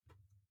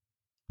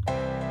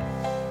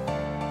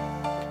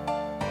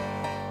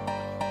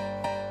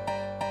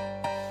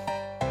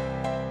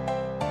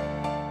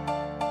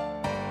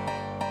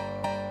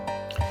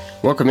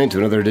Welcome into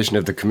another edition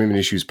of the Commitment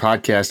Issues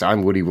Podcast.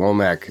 I'm Woody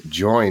Womack,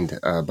 joined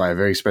by a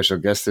very special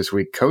guest this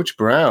week, Coach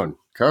Brown.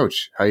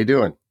 Coach, how you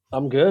doing?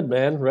 I'm good,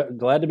 man.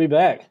 Glad to be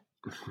back.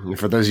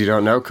 For those of you who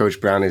don't know,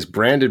 Coach Brown is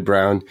Brandon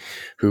Brown,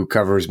 who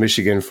covers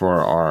Michigan for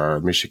our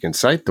Michigan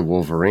site, The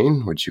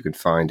Wolverine, which you can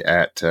find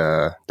at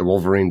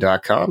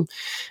thewolverine.com.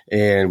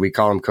 And we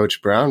call him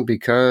Coach Brown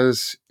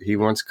because he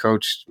once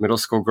coached middle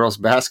school girls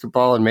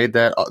basketball and made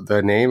that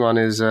the name on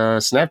his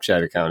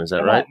Snapchat account. Is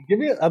that right?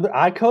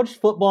 I coached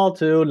football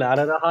too, not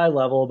at a high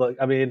level, but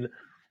I mean,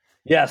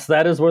 yes,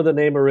 that is where the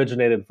name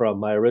originated from.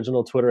 My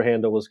original Twitter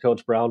handle was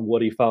Coach Brown.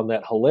 Woody found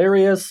that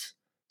hilarious.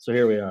 So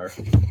here we are.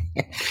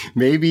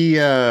 Maybe,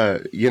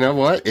 you know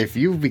what? If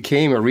you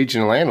became a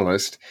regional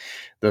analyst,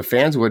 the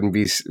fans wouldn't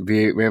be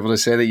able to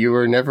say that you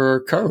were never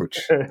a coach.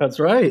 That's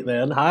right,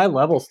 man. High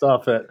level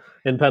stuff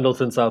in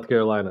Pendleton, South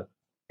Carolina.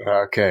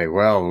 Okay,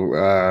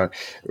 well,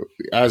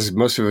 as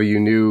most of you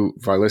knew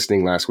by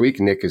listening last week,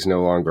 Nick is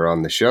no longer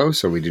on the show,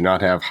 so we do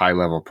not have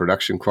high-level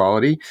production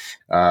quality.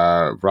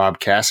 Rob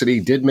Cassidy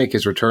did make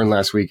his return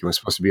last week and was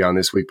supposed to be on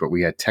this week, but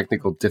we had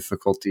technical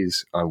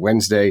difficulties on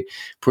Wednesday,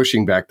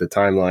 pushing back the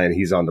timeline.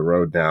 He's on the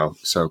road now.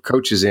 So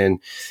Coach is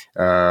in,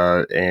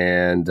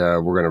 and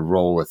we're going to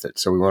roll with it.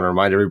 So we want to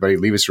remind everybody,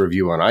 leave us a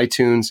review on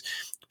iTunes.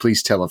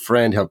 Please tell a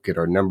friend, help get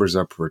our numbers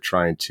up. We're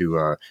trying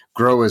to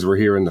grow as we're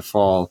here in the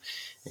fall.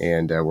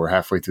 And we're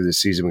halfway through the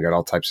season. We got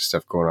all types of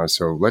stuff going on.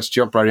 So let's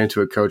jump right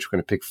into it, Coach. We're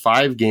going to pick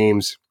 5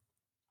 games,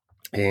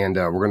 and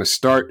we're going to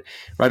start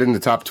right in the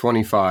top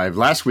 25.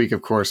 Last week,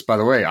 of course, by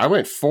the way, I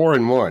went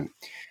 4-1,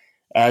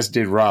 as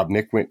did Rob.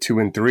 Nick went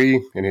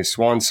 2-3 in his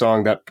swan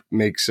song. That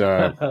makes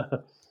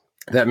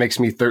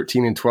me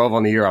 13-12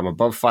 on the year. I'm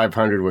above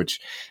 500,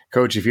 which,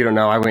 Coach, if you don't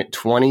know, I went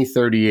 20,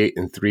 38,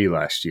 and 3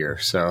 last year.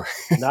 So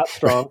not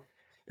strong.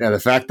 Yeah, the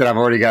fact that I've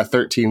already got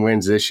 13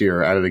 wins this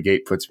year out of the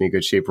gate puts me in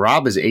good shape.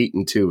 Rob is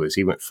 8-2 as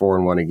he went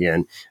 4-1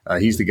 again.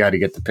 He's the guy to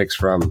get the picks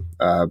from,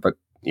 but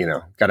you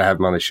know, got to have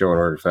him on the show in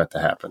order for that to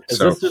happen.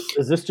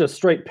 Is this just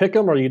straight pick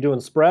 'em? Or are you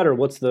doing spread, or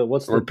what's the?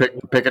 We're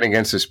picking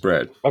against the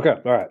spread. Okay,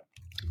 all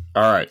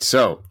right.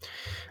 So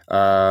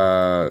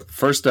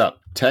first up,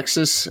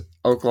 Texas,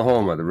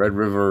 Oklahoma, the Red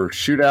River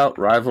Shootout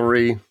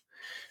rivalry.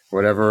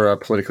 Whatever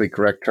politically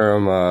correct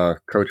term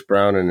Coach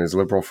Brown and his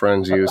liberal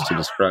friends use to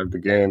describe the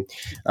game.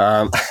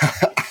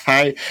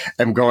 I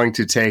am going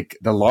to take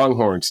the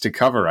Longhorns to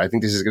cover. I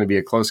think this is going to be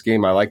a close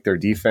game. I like their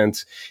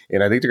defense,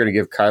 and I think they're going to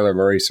give Kyler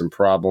Murray some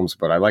problems,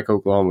 but I like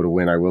Oklahoma to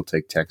win. I will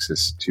take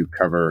Texas to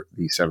cover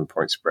the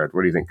 7-point spread.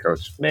 What do you think,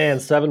 Coach? Man,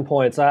 7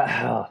 points.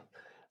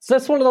 So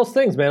that's one of those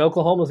things, man.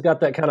 Oklahoma's got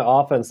that kind of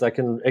offense that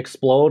can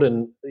explode,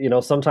 and you know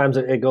sometimes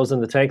it goes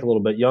in the tank a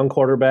little bit. Young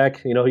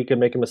quarterback, you know he can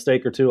make a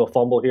mistake or two, a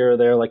fumble here or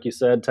there, like you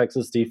said.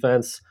 Texas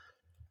defense,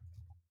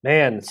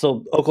 man.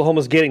 So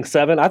Oklahoma's getting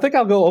 7. I think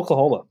I'll go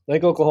Oklahoma. I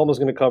think Oklahoma's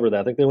going to cover that.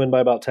 I think they win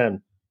by about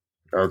 10.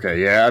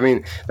 Okay, yeah. I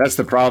mean, that's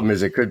the problem.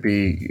 Is it could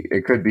be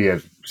a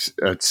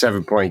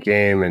 7-point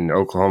game, and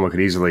Oklahoma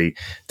could easily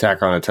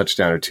tack on a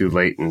touchdown or two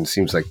late, and it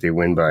seems like they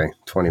win by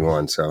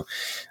 21. So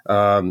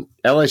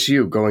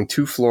LSU going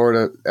to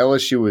Florida.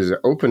 LSU was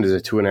opened as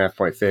a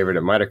 2.5-point favorite.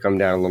 It might have come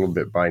down a little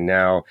bit by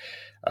now.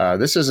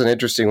 This is an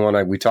interesting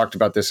one. We talked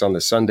about this on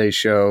the Sunday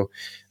show,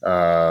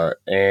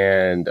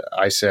 and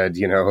I said,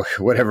 you know,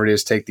 whatever it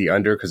is, take the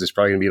under because it's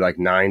probably going to be like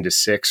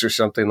 9-6 or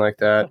something like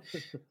that.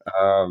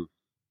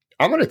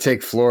 I'm going to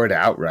take Florida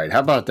outright.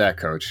 How about that,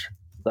 Coach?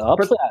 The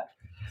upset.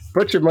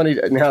 Put your money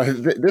 – now,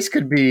 this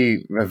could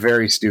be a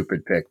very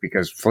stupid pick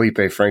because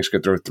Felipe Franks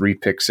could throw 3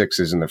 pick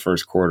sixes in the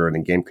first quarter and the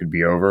game could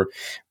be over.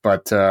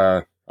 But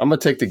I'm going to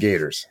take the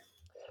Gators.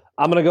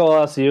 I'm going to go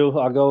LSU.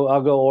 I'll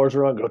go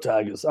Orgeron. Go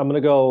Tigers. I'm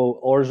going to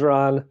go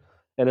Orgeron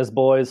and his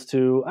boys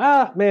to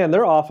man,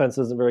 their offense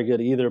isn't very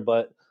good either,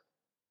 but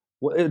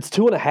it's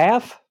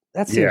 2.5?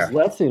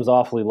 That seems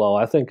awfully low.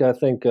 I think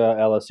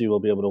LSU will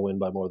be able to win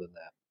by more than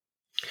that.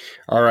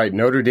 All right,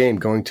 Notre Dame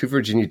going to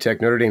Virginia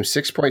Tech. Notre Dame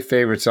 6-point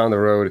favorites on the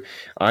road.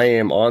 I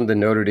am on the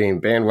Notre Dame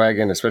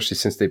bandwagon, especially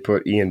since they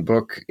put Ian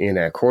Book in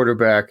at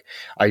quarterback.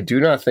 I do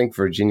not think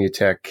Virginia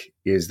Tech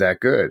is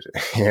that good,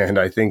 and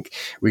I think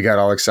we got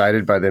all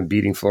excited by them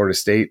beating Florida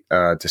State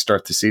to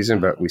start the season,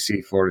 but we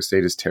see Florida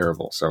State is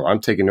terrible. So I'm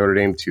taking Notre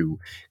Dame to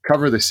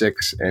cover the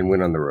 6 and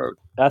win on the road.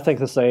 I think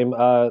the same.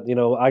 I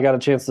got a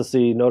chance to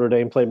see Notre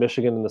Dame play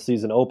Michigan in the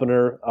season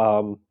opener.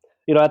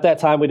 At that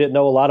time we didn't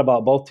know a lot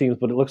about both teams,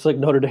 but it looks like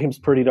Notre Dame's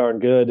pretty darn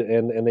good,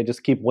 and they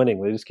just keep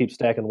winning. They just keep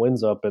stacking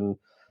wins up, and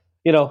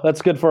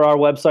that's good for our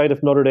website.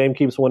 If Notre Dame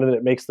keeps winning,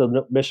 it makes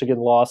the Michigan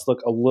loss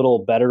look a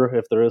little better,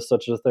 if there is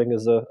such a thing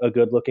as a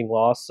good-looking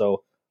loss.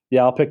 So,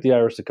 yeah, I'll pick the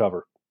Irish to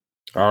cover.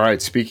 All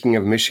right, speaking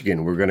of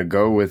Michigan, we're going to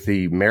go with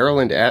the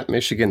Maryland at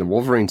Michigan. The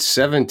Wolverines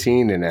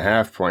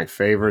 17.5-point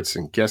favorites,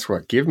 and guess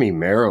what? Give me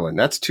Maryland.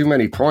 That's too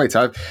many points.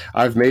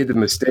 I've made the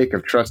mistake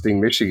of trusting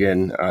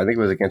Michigan. I think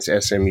it was against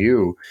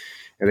SMU,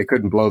 and they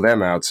couldn't blow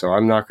them out. So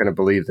I'm not going to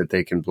believe that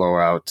they can blow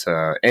out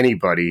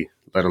anybody,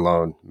 let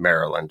alone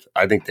Maryland.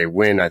 I think they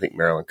win. I think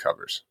Maryland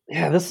covers.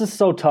 Yeah, this is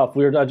so tough.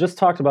 I just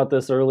talked about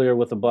this earlier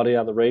with a buddy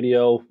on the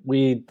radio.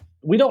 We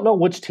don't know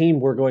which team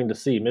we're going to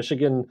see.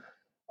 Michigan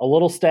a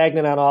little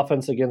stagnant on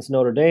offense against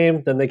Notre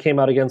Dame. Then they came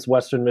out against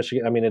Western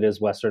Michigan. I mean, it is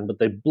Western, but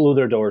they blew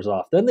their doors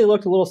off. Then they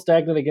looked a little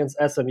stagnant against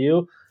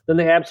SMU. Then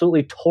they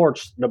absolutely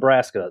torched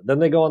Nebraska. Then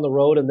they go on the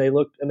road and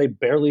they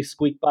barely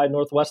squeaked by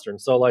Northwestern.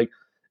 So like,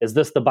 is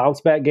this the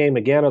bounce back game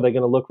again? Are they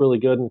going to look really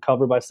good and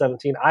cover by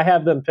 17? I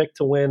have them picked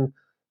to win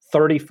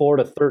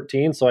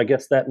 34-13. So I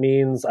guess that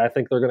means I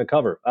think they're going to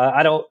cover.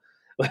 I don't.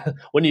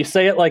 When you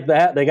say it like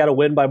that, they got to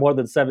win by more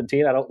than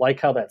 17. I don't like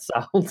how that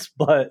sounds,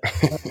 but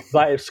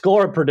my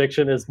score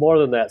prediction is more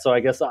than that. So I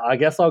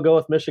guess I'll go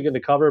with Michigan to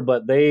cover,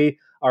 but they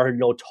are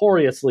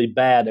notoriously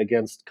bad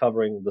against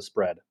covering the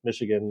spread.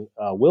 Michigan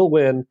will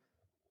win,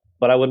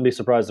 but I wouldn't be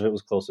surprised if it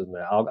was closer than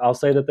that. I'll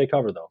say that they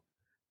cover, though.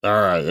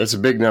 All right. That's a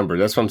big number.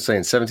 That's what I'm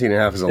saying.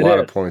 17.5 is a lot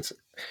of points.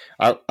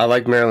 I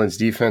like Maryland's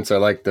defense. I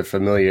like the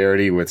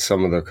familiarity with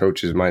some of the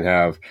coaches might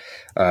have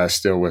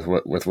still with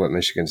what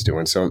Michigan's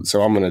doing. So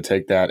I'm going to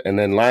take that. And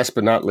then last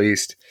but not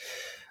least,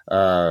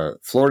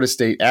 Florida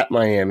State at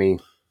Miami.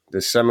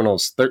 The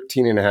Seminoles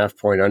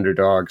 13.5-point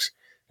underdogs.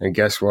 And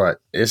guess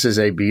what? This is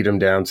a beat 'em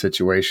down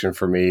situation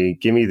for me.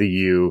 Give me the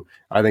U.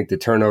 I think the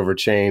turnover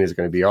chain is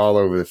going to be all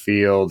over the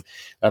field.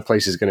 That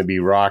place is going to be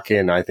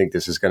rocking. I think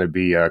this is going to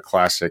be a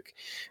classic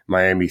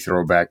Miami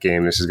throwback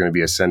game. This is going to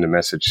be a send a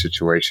message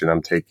situation.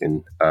 I'm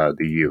taking the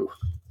U.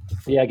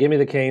 Yeah, give me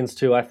the Canes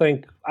too. I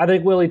think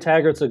Willie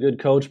Taggart's a good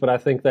coach, but I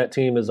think that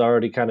team has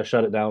already kind of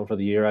shut it down for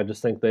the year. I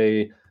just think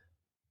they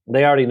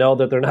already know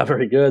that they're not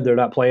very good. They're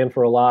not playing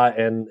for a lot,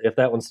 and if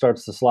that one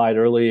starts to slide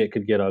early, it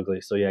could get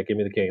ugly. So yeah, give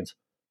me the Canes.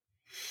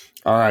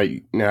 All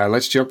right, now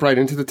let's jump right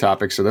into the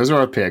topic. So those are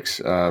our picks.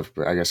 I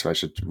guess I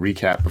should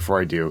recap before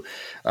I do.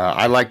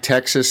 I like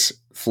Texas,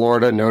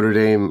 Florida, Notre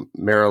Dame,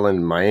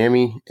 Maryland,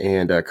 Miami,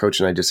 and Coach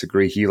and I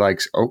disagree. He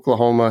likes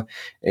Oklahoma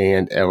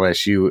and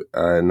LSU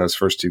in those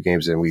first two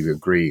games, and we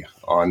agree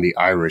on the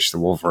Irish, the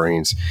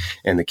Wolverines,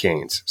 and the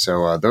Canes.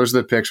 So those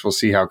are the picks. We'll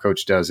see how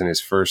Coach does in his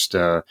first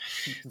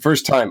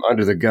time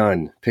under the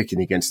gun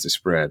picking against the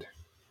spread.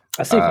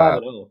 I see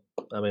 5-0.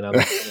 I mean, I'm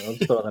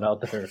just throwing that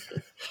out there.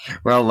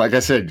 Well, like I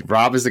said,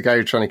 Rob is the guy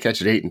you're trying to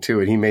catch at 8-2,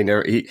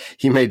 and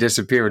he may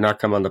disappear and not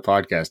come on the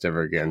podcast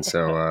ever again.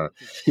 So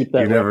you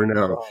never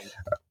know.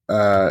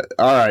 All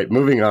right,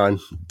 moving on.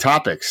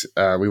 Topics.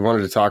 We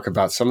wanted to talk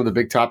about some of the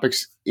big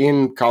topics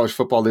in college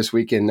football this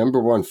weekend. Number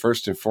one,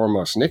 first and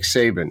foremost, Nick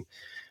Saban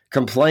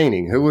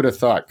complaining. Who would have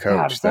thought,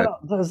 Coach?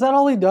 God, is that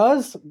all he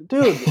does?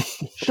 Dude,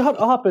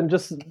 shut up and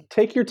just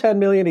take your $10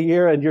 million a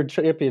year and your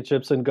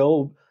championships and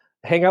go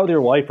hang out with your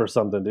wife or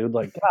something, dude.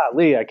 Like,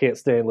 golly, I can't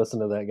stay and listen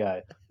to that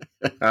guy.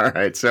 All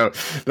right, so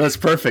that's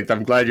perfect.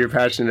 I'm glad you're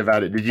passionate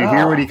about it. Did you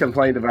hear what he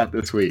complained about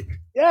this week?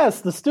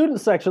 Yes, the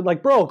student section.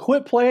 Like, bro,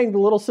 quit playing the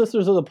Little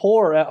Sisters of the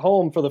Poor at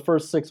home for the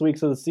first 6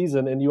 weeks of the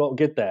season, and you won't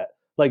get that.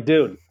 Like,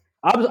 dude,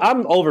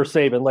 I'm over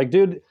Saban. Like,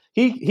 dude,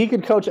 he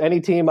could coach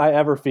any team I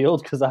ever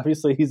field because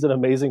obviously he's an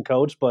amazing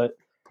coach, but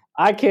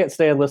I can't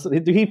stand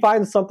listening. He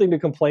finds something to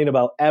complain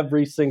about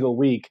every single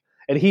week,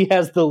 and he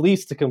has the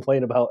least to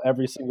complain about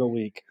every single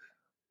week.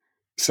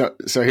 So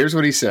here's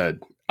what he said.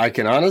 I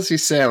can honestly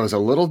say I was a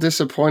little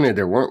disappointed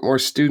there weren't more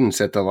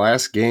students at the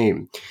last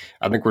game.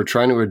 I think we're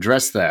trying to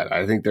address that.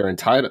 I think they're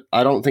entitled.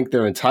 I don't think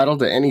they're entitled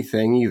to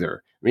anything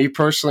either. Me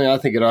personally, I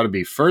think it ought to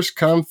be first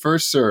come,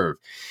 first serve.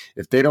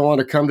 If they don't want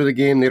to come to the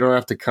game, they don't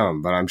have to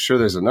come. But I'm sure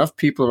there's enough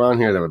people around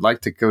here that would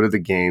like to go to the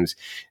games,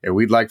 and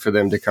we'd like for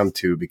them to come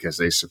too because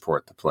they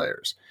support the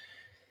players.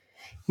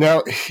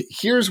 Now,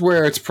 here's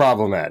where it's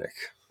problematic.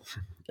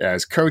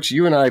 As coach,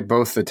 you and I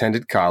both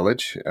attended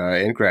college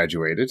and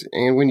graduated.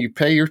 And when you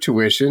pay your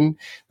tuition,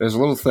 there's a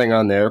little thing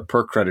on there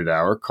per credit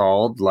hour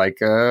called like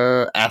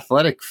a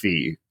athletic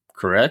fee,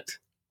 correct?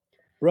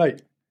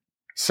 Right.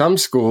 Some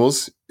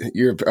schools,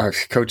 your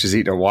coach is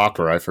eating a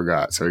Whopper. I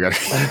forgot. So we got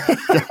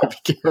to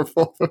be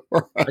careful.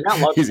 I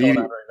got lunch going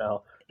on right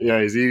now. Yeah,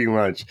 he's eating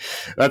lunch.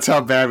 That's how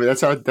bad.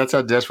 That's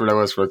how desperate I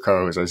was for a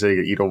co-host. I say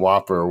you eat a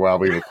Whopper while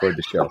we record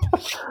the show.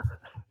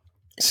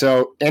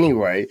 So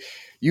anyway,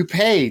 you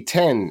pay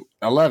 10,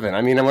 11.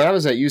 I mean, when I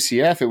was at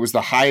UCF, it was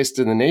the highest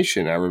in the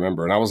nation, I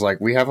remember. And I was like,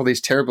 we have all these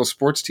terrible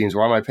sports teams.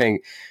 Why am I paying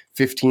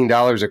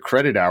 $15 a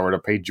credit hour to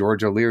pay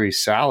George O'Leary's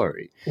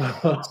salary?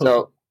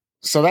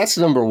 So that's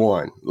number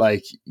one.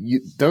 Like,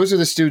 those are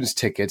the students'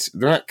 tickets.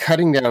 They're not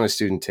cutting down the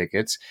student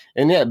tickets.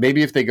 And yeah,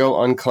 maybe if they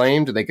go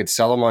unclaimed, they could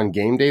sell them on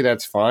game day.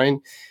 That's fine.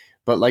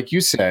 But like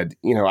you said,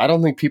 I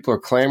don't think people are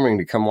clamoring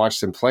to come watch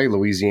them play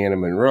Louisiana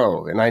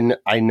Monroe. And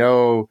I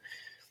know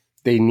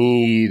they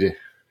need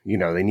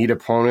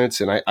opponents.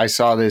 And I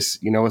saw this,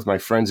 with my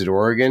friends at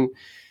Oregon.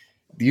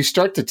 You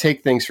start to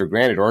take things for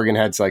granted. Oregon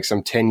had like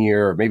some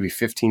 10-year or maybe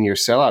 15-year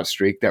sellout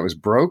streak that was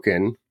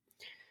broken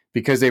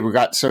because they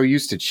got so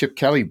used to Chip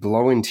Kelly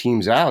blowing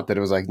teams out that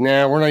it was like,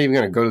 nah, we're not even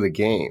going to go to the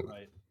game.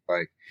 Right.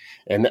 Like,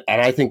 and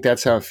I think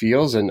that's how it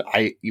feels. And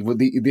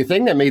the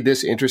thing that made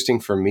this interesting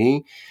for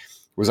me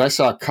was I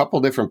saw a couple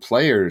different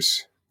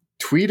players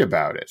tweet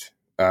about it,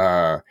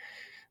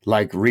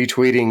 like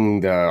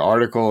retweeting the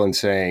article and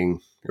saying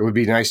it would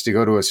be nice to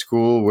go to a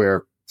school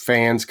where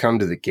fans come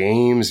to the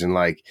games. And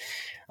like,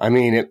 I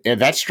mean,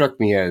 that struck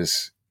me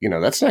as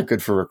that's not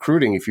good for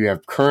recruiting if you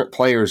have current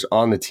players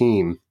on the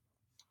team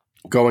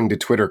going to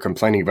Twitter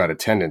complaining about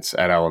attendance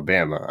at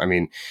Alabama. I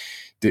mean,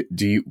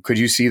 could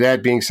you see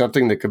that being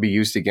something that could be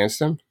used against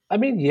them? I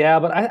mean, yeah,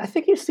 but I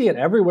think you see it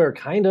everywhere,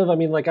 kind of. I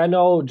mean, like I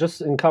know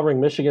just in covering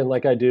Michigan,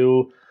 like I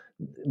do,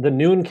 the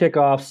noon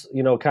kickoffs,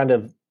 kind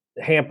of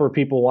hamper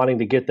people wanting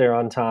to get there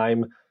on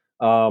time.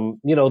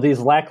 These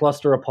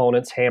lackluster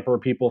opponents hamper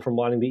people from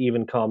wanting to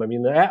even come. I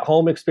mean, the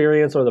at-home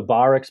experience or the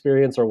bar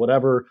experience or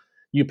whatever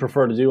you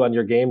prefer to do on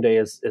your game day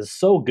is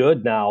so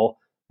good now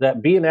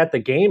that being at the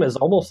game is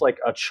almost like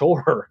a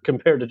chore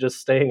compared to just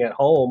staying at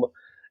home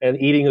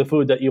and eating the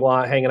food that you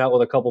want, hanging out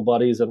with a couple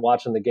buddies and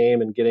watching the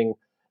game and getting,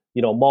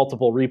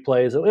 multiple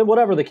replays and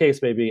whatever the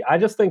case may be. I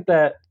just think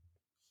that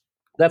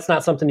that's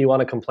not something you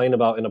want to complain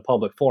about in a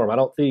public forum. I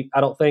don't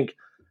think.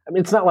 I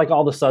mean, it's not like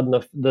all of a sudden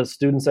the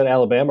students at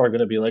Alabama are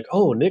going to be like,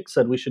 "Oh, Nick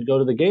said we should go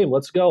to the game.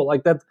 Let's go."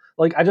 Like that.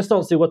 Like I just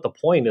don't see what the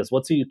point is.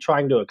 What's he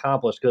trying to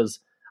accomplish? Because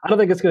I don't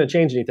think it's going to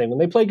change anything. When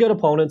they play good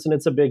opponents and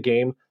it's a big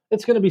game,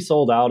 it's going to be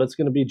sold out. It's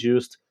going to be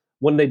juiced.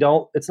 When they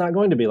don't, it's not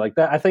going to be like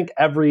that. I think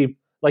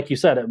like you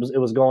said, it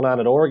was going on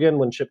at Oregon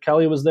when Chip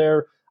Kelly was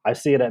there. I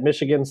see it at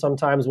Michigan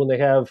sometimes when they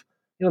have,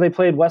 they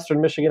played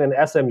Western Michigan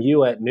and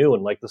SMU at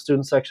noon. Like the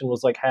student section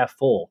was like half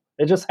full.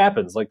 It just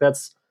happens. Like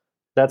that's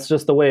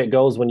just the way it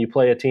goes when you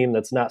play a team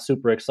that's not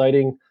super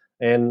exciting.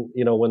 And,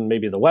 when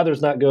maybe the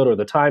weather's not good or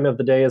the time of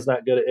the day is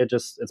not good,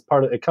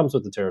 it comes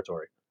with the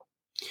territory.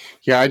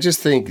 Yeah, I just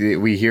think that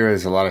we hear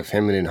there's a lot of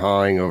hemming and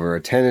hawing over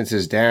attendance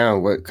is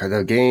down.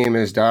 The game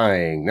is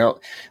dying. No,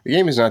 the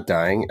game is not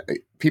dying.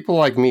 People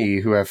like me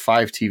who have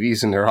 5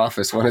 TVs in their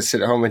office want to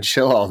sit at home and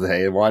chill all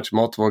day and watch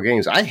multiple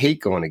games. I hate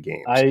going to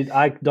games.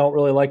 I don't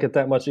really like it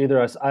that much either.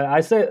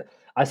 I say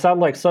I sound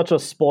like such a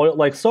spoiled.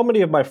 Like so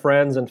many of my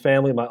friends and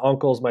family, my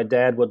uncles, my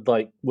dad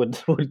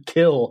would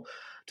kill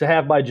to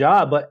have my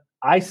job, but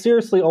I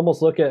seriously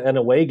almost look at an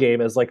away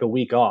game as like a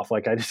week off.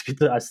 Like I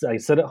just I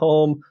sit at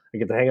home, I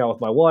get to hang out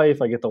with my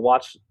wife, I get to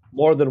watch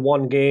more than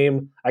one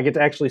game, I get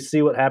to actually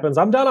see what happens.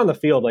 I'm down on the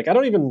field. Like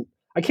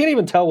I can't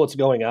even tell what's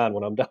going on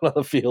when I'm down on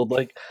the field.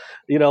 Like,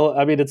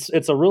 I mean,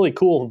 it's a really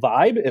cool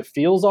vibe. It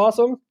feels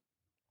awesome.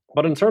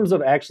 But in terms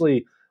of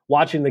actually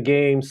watching the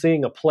game,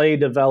 seeing a play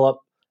develop,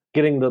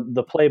 getting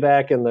the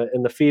playback and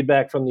the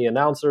feedback from the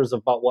announcers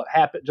about what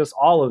happened, just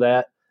all of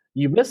that,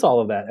 you miss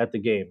all of that at the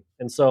game.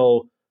 And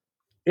so,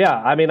 yeah,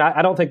 I mean,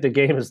 I don't think the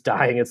game is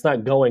dying. It's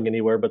not going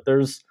anywhere, but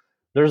there's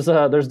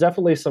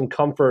definitely some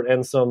comfort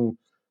and some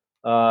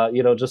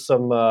just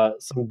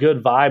some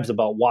good vibes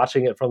about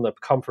watching it from the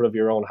comfort of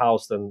your own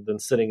house than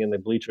sitting in the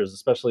bleachers,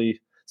 especially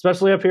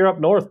up here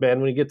up north, man.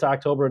 When you get to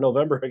October and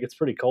November, it gets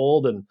pretty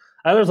cold, and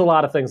there's a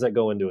lot of things that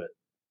go into it.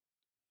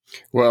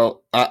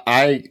 Well,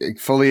 I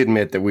fully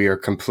admit that we are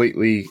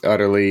completely,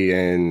 utterly,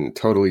 and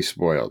totally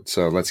spoiled.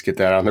 So let's get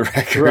that on the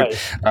record.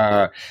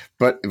 Right.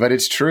 But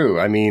it's true.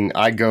 I mean,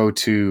 I go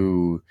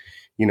to,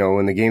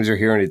 when the games are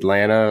here in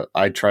Atlanta,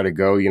 I try to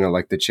go,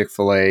 like the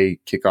Chick-fil-A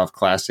Kickoff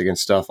Classic and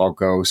stuff. I'll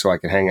go so I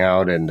can hang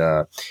out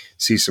and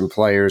see some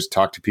players,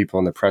 talk to people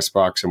in the press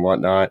box and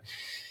whatnot.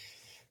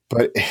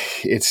 But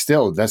it's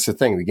still, that's the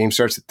thing. The game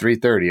starts at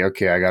 3:30.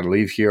 Okay, I got to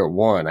leave here at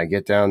 1. I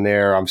get down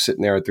there. I'm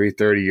sitting there at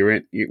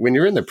 3:30. When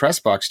you're in the press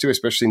box too,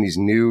 especially in these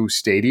new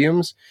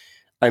stadiums,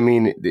 I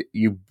mean,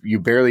 you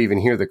barely even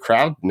hear the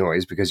crowd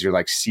noise because you're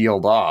like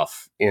sealed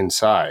off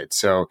inside.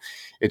 So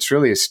it's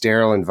really a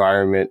sterile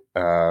environment.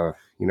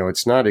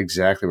 It's not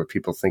exactly what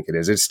people think it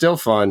is. It's still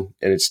fun,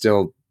 and it's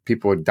still,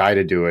 people would die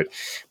to do it.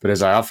 But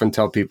as I often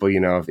tell people,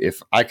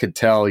 if I could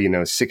tell,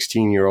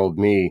 16-year-old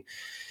me,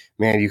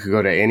 man, you could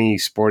go to any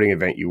sporting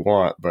event you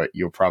want, but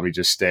you'll probably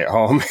just stay at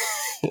home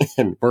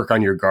and work on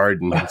your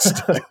garden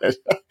instead.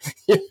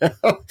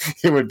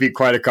 It would be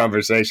quite a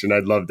conversation.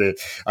 I'd love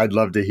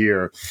to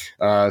hear.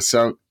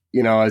 So,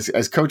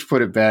 as Coach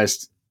put it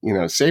best,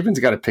 Saban's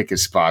got to pick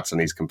his spots on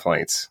these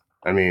complaints.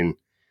 I mean,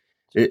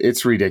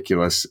 it's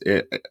ridiculous.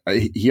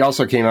 He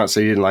also came out and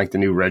said he didn't like the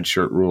new red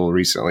shirt rule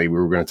recently. We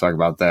were going to talk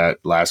about that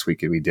last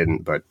week and we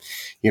didn't. But,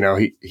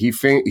 he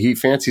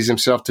fancies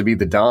himself to be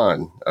the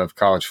Don of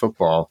college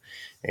football.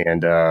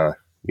 And,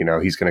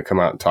 he's going to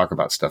come out and talk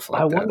about stuff like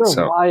that. I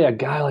wonder why a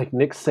guy like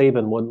Nick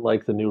Saban wouldn't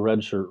like the new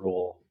red shirt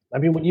rule. I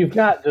mean, when you've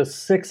got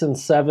just 6 and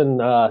 7,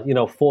 4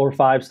 or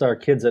 5-star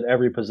kids at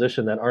every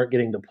position that aren't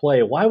getting to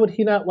play, why would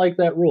he not like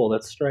that rule?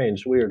 That's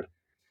strange, weird.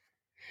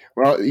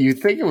 Well, you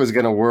think it was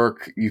going to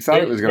work. You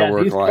thought it was going to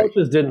work. These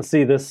coaches didn't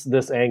see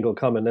this angle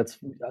coming.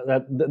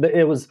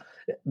 It was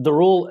the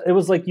rule. It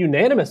was like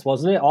unanimous,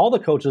 wasn't it? All the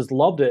coaches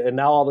loved it, and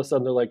now all of a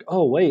sudden they're like,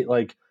 "Oh, wait!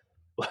 Like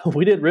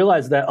we didn't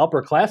realize that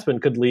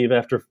upperclassmen could leave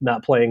after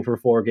not playing for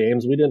 4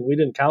 games. We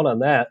didn't count on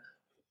that."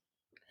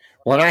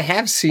 Well, I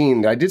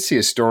did see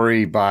a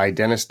story by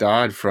Dennis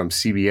Dodd from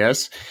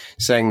CBS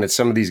saying that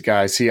some of these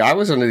guys, I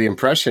was under the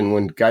impression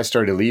when guys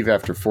started to leave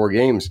after 4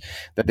 games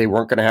that they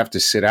weren't going to have to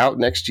sit out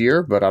next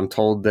year, but I'm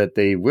told that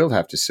they will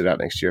have to sit out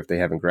next year if they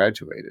haven't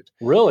graduated.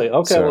 Really?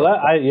 Okay. So,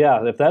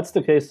 well, if that's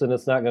the case, then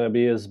it's not going to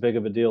be as big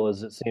of a deal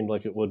as it seemed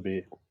like it would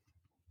be.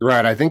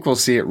 Right. I think we'll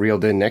see it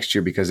reeled in next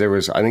year because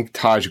I think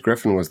Taj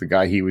Griffin was the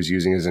guy he was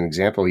using as an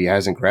example. He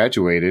hasn't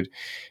graduated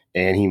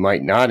and he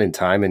might not in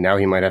time. And now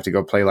he might have to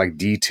go play like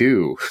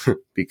D2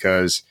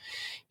 because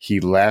he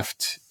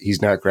left,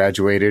 he's not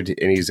graduated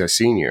and he's a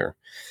senior.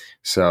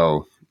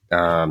 So,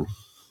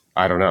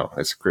 I don't know.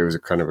 It was a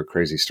kind of a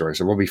crazy story.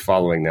 So we'll be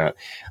following that.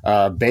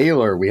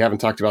 Baylor, we haven't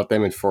talked about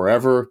them in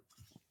forever.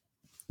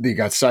 They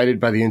got cited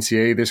by the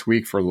NCAA this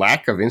week for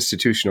lack of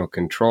institutional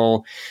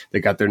control. They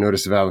got their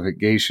notice of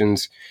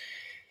allegations.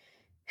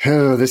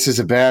 Oh, this is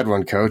a bad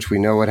one, Coach. We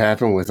know what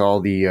happened with all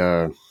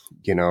the,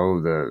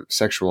 the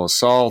sexual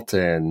assault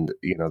and,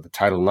 the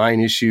Title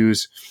IX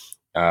issues.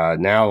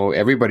 Now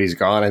everybody's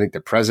gone. I think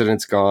the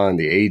president's gone.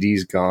 The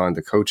AD's gone.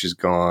 The coach is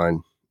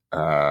gone.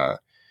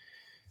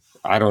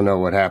 I don't know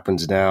what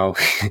happens now.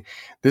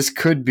 This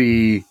could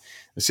be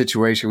a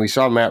situation. We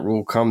saw Matt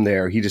Rule come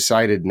there. He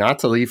decided not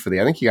to leave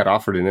I think he got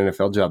offered an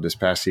NFL job this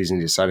past season.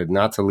 He decided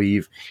not to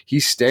leave. He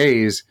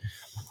stays.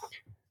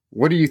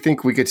 What do you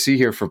think we could see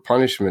here for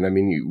punishment? I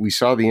mean, we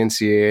saw the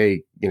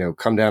NCAA,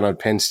 come down on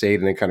Penn State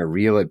and then kind of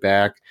reel it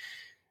back.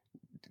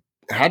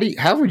 How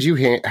would you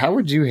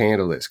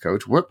handle this,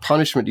 Coach? What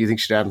punishment do you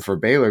think should happen for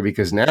Baylor?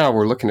 Because now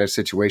we're looking at a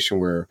situation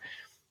where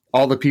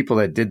all the people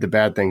that did the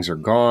bad things are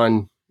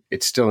gone.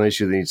 It's still an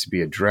issue that needs to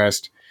be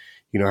addressed.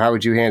 How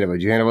would you handle it?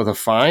 Would you handle it with a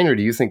fine, or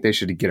do you think they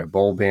should get a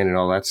bowl ban and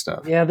all that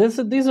stuff? Yeah,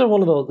 these are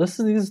one of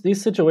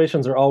these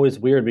situations are always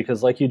weird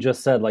because, like you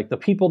just said, like the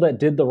people that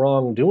did the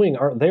wrongdoing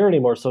aren't there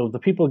anymore. So the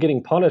people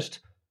getting punished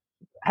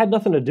had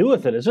nothing to do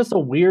with it. It's just a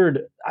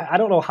weird. I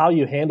don't know how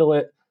you handle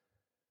it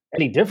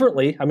any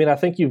differently. I mean, I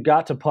think you've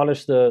got to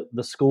punish the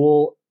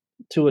school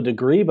to a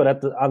degree,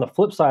 but on the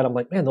flip side, I'm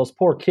like, man, those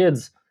poor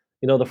kids.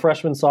 The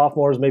freshmen,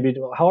 sophomores, maybe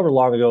however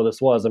long ago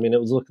this was. I mean,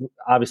 it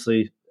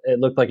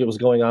looked like it was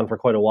going on for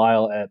quite a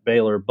while at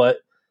Baylor, but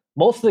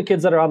most of the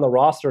kids that are on the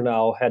roster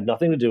now had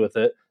nothing to do with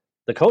it.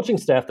 The coaching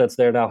staff that's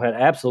there now had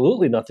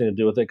absolutely nothing to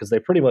do with it because they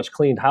pretty much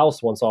cleaned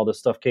house once all this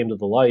stuff came to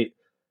the light.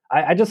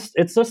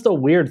 It's just a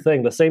weird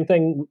thing. The same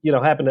thing,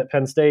 happened at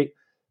Penn State.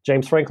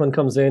 James Franklin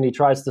comes in, he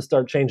tries to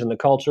start changing the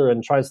culture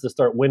and tries to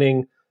start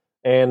winning.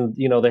 And,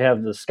 they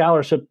have the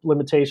scholarship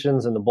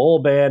limitations and the bowl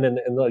ban and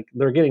like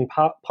they're getting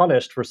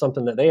punished for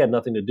something that they had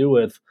nothing to do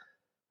with.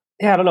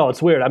 Yeah, I don't know.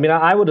 It's weird. I mean,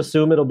 I would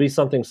assume it'll be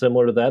something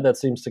similar to that. That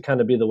seems to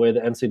kind of be the way the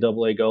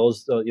NCAA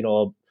goes. A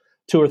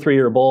 2 or 3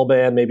 year bowl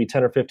ban, maybe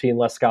 10 or 15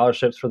 less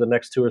scholarships for the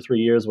next 2 or 3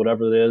 years,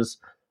 whatever it is.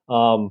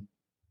 But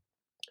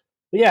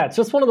yeah, it's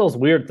just one of those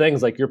weird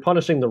things. Like you're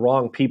punishing the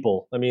wrong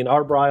people. I mean,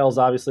 Art Briles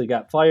obviously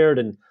got fired,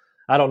 and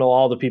I don't know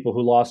all the people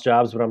who lost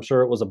jobs, but I'm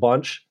sure it was a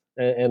bunch.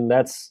 And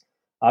that's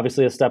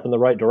obviously a step in the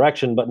right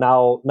direction. But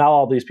now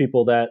all these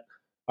people that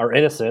are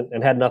innocent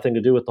and had nothing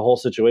to do with the whole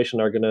situation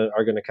are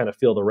gonna kind of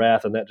feel the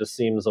wrath, and that just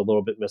seems a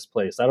little bit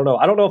misplaced. I don't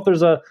know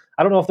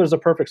if there's a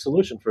perfect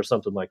solution for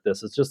something like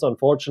this. It's just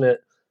unfortunate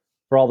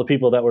for all the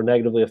people that were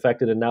negatively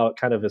affected, and now it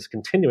kind of is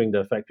continuing to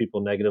affect people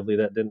negatively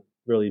that didn't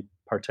really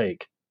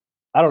partake.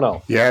 I don't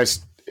know. Yeah,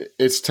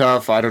 it's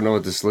tough. I don't know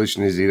what the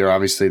solution is either.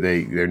 Obviously,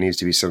 there needs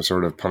to be some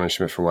sort of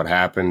punishment for what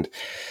happened.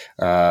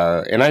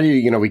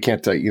 And we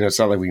can't, it's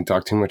not like we can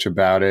talk too much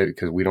about it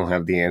because we don't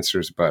have the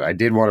answers, but I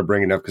did want to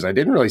bring it up because I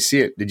didn't really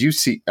see it. Did you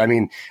see? I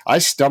mean, I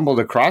stumbled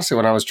across it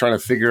when I was trying to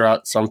figure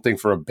out something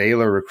for a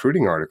Baylor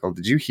recruiting article.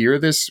 Did you hear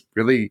this?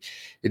 Really,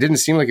 it didn't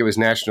seem like it was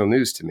national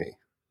news to me.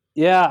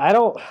 Yeah,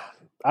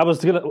 I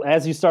was going to,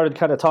 as you started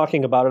kind of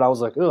talking about it, I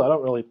was like, oh, I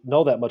don't really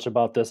know that much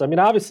about this. I mean,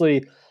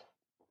 obviously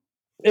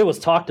it was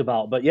talked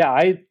about, but yeah,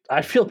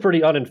 I feel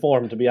pretty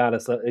uninformed, to be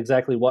honest,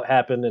 exactly what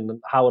happened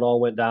and how it all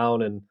went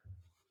down and,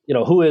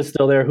 who is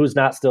still there, who's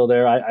not still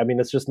there. I mean,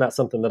 it's just not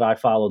something that I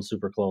followed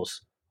super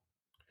close.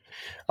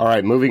 All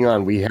right, moving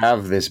on. We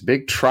have this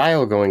big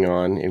trial going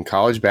on in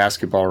college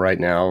basketball right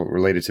now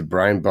related to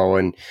Brian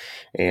Bowen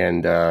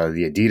and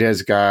the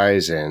Adidas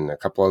guys and a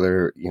couple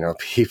other,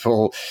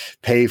 people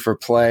pay for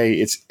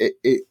play.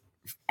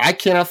 I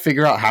cannot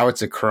figure out how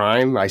it's a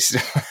crime. I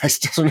still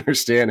don't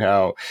understand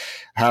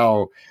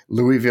how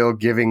Louisville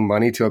giving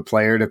money to a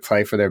player to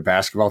play for their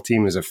basketball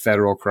team is a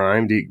federal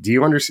crime. Do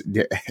you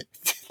understand?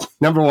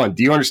 Number one,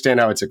 do you understand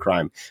how it's a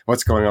crime?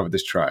 What's going on with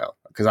this trial?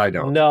 Because I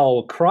don't.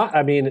 No,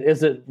 I mean,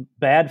 is it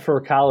bad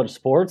for college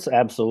sports?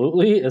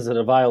 Absolutely. Is it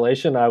a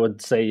violation? I would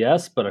say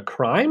yes, but a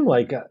crime?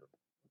 Like,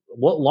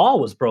 what law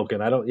was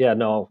broken? I don't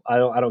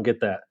get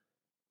that.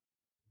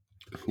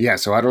 Yeah,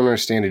 so I don't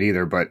understand it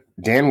either. But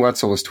Dan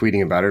Wetzel was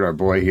tweeting about it. Our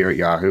boy here at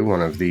Yahoo,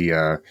 one of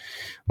the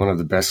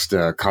best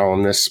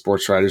columnists,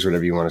 sports writers,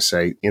 whatever you want to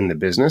say, in the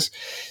business.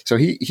 So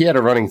he had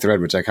a running thread,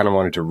 which I kind of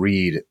wanted to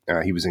read.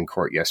 He was in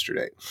court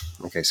yesterday.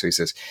 Okay, so he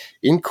says,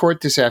 in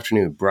court this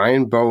afternoon,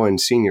 Brian Bowen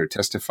Sr.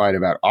 testified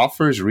about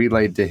offers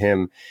relayed to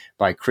him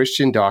by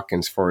Christian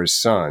Dawkins for his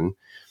son,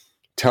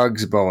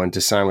 Tugs Bowen, to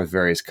sign with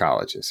various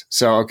colleges.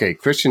 So, okay,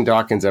 Christian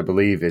Dawkins, I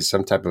believe, is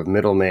some type of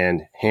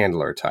middleman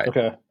handler type.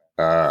 Okay.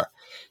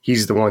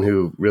 He's the one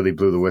who really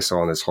blew the whistle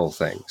on this whole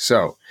thing.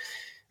 So,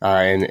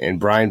 and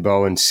Brian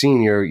Bowen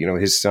Sr.,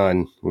 his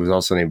son, who was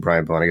also named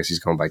Brian Bowen, I guess he's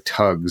going by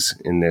Tugs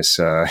in this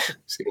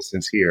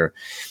instance here.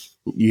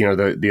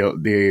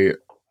 the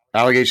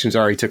allegations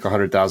are he took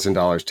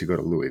 $100,000 to go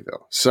to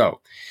Louisville.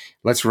 So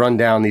let's run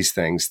down these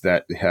things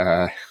that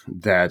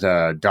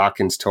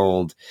Dawkins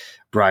told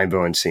Brian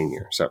Bowen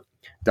Sr. So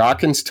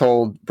Dawkins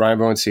told Brian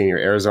Bowen Sr.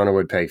 Arizona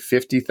would pay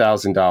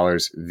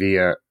 $50,000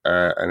 via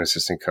an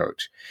assistant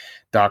coach.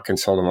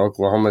 Dawkins told him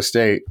Oklahoma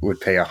State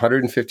would pay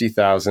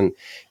 $150,000,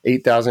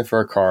 $8,000 for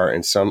a car,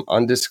 and some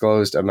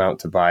undisclosed amount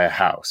to buy a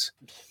house.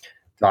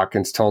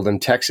 Dawkins told him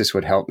Texas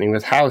would help me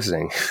with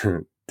housing.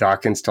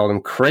 Dawkins told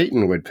him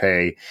Creighton would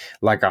pay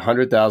like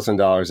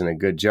 $100,000 in a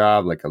good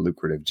job, like a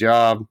lucrative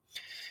job.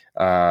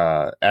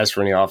 As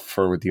for any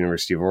offer with the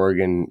University of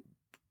Oregon,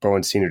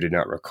 Bowen Sr. did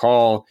not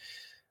recall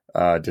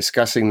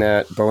discussing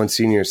that. Bowen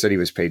Sr. said he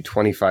was paid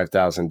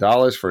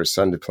 $25,000 for his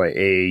son to play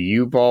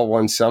AAU ball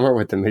one summer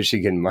with the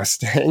Michigan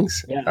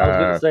Mustangs. Yeah, I was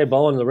going to say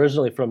Bowen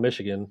originally from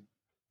Michigan.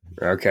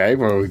 Okay,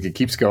 well, it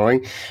keeps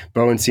going.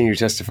 Bowen Sr.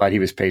 testified he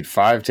was paid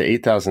 $5,000 to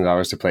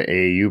 $8,000 to play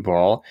AAU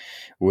ball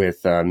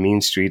with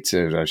Mean Streets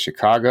of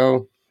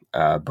Chicago.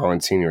 Bowen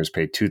Sr. was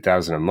paid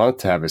 $2,000 a month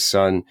to have his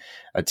son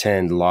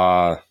attend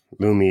La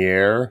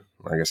Lumiere.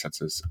 I guess that's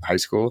his high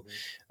school.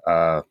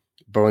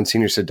 Bowen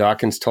Sr. said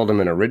Dawkins told him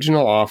an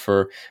original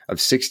offer of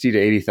 $60,000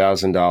 to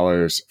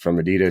 $80,000 from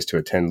Adidas to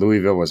attend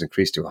Louisville was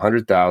increased to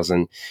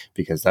 $100,000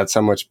 because that's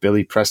how much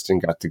Billy Preston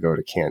got to go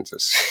to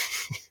Kansas.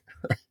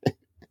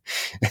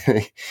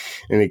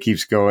 And it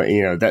keeps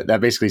going. That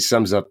basically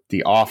sums up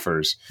the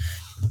offers.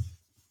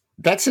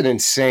 That's an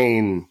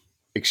insane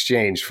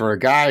exchange for a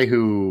guy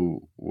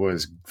who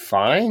was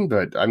fine,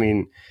 but I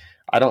mean,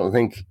 I don't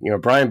think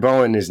Brian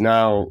Bowen is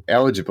now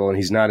eligible and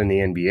he's not in the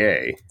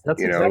NBA.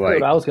 That's exactly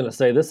what I was going to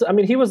say.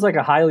 He was like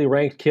a highly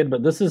ranked kid,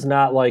 but this is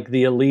not like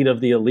the elite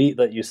of the elite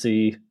that you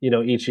see,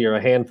 each year.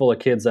 A handful of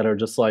kids that are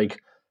just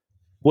like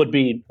would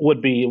be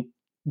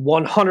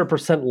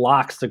 100%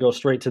 locks to go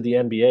straight to the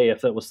NBA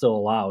if that was still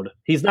allowed.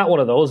 He's not one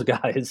of those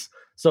guys.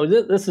 So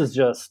this is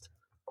just,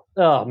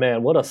 oh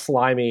man, what a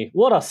slimy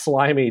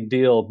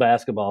deal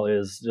basketball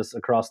is just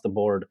across the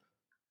board.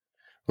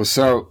 Well,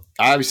 so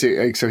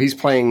obviously, he's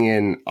playing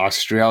in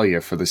Australia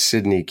for the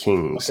Sydney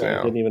Kings now.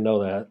 I didn't even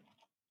know that.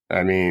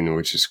 I mean,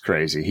 which is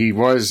crazy.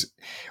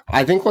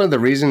 I think one of the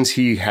reasons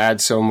he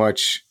had so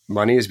much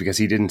money is because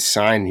he didn't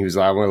sign. He was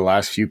one of the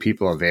last few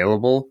people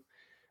available.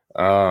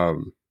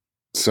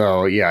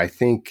 So yeah, I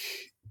think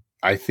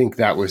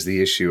that was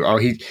the issue. Oh,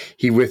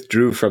 he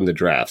withdrew from the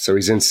draft. So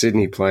he's in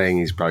Sydney playing.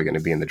 He's probably going to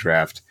be in the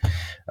draft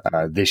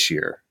this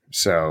year.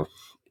 So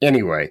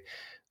anyway,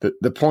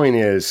 the point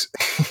is,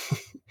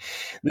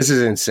 this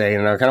is insane.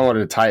 And I kind of wanted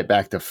to tie it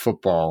back to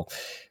football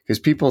because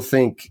people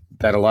think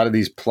that a lot of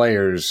these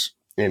players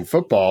in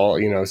football,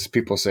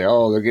 people say,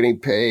 oh, they're getting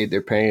paid.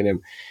 They're paying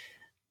him.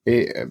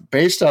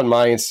 Based on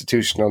my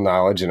institutional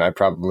knowledge, and I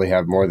probably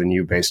have more than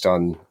you based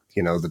on,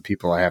 the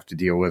people I have to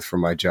deal with for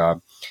my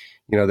job.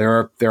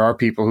 There are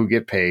people who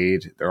get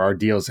paid. There are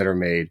deals that are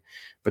made,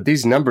 but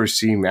these numbers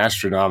seem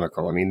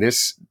astronomical. I mean,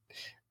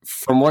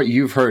 from what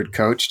you've heard,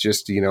 Coach,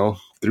 just,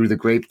 through the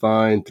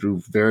grapevine,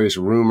 through various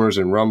rumors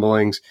and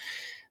rumblings,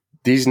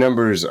 these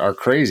numbers are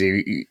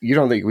crazy. You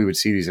don't think we would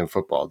see these in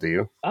football, do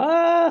you?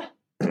 I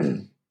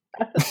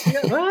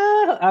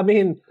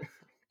mean,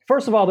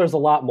 first of all, there's a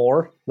lot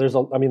more. There's a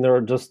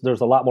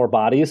lot more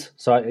bodies.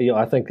 So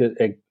I think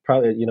it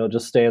probably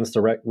just stands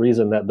to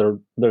reason that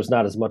there's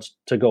not as much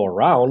to go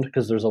around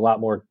because there's a lot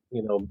more.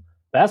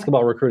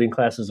 Basketball recruiting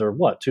classes are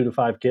 2 to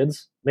 5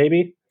 kids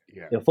maybe.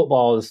 Yeah.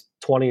 Football is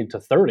 20 to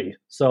 30.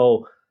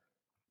 So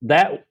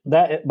that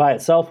by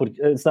itself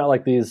it's not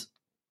like these.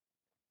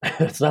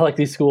 It's not like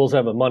these schools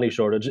have a money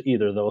shortage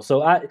either, though.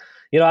 So I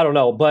don't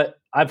know, but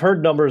I've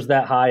heard numbers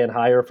that high and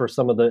higher for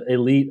some of the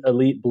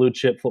elite blue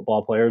chip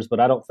football players,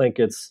 but I don't think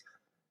it's.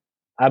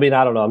 I mean,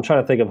 I don't know. I'm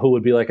trying to think of who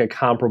would be like a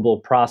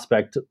comparable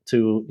prospect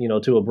to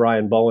a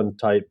Brian Bowen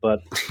type, but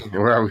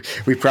well,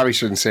 we probably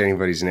shouldn't say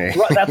anybody's name.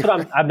 That's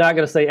what I'm not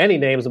going to say any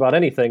names about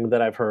anything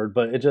that I've heard,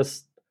 but it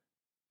just.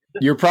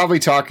 You're probably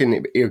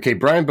talking, okay,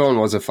 Brian Bowen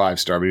was a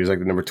 5-star, but he was like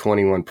the number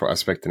 21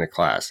 prospect in the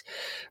class.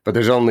 But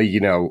there's only,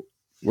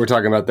 we're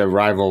talking about the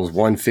rivals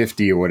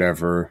 150 or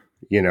whatever,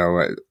 we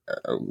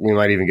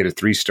might even get a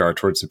 3-star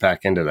towards the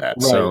back end of that.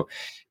 Right. So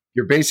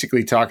you're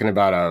basically talking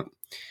about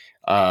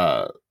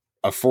a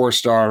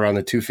 4-star around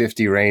the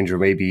 250 range, or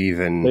maybe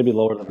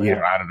lower than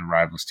that. Out of the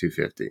rivals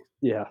 250.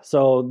 Yeah.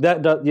 So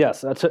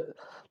yes,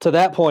 to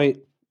that point,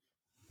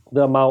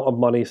 the amount of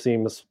money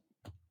seems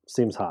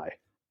high.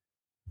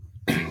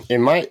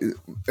 In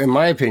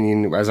my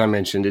opinion, as I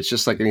mentioned, it's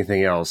just like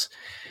anything else.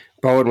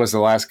 Bowen was the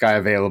last guy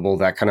available.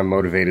 That kind of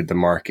motivated the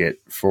market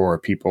for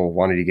people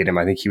wanting to get him.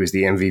 I think he was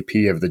the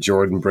MVP of the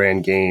Jordan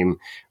Brand game,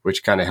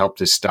 which kind of helped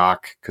his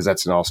stock because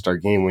that's an all-star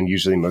game when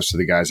usually most of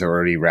the guys are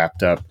already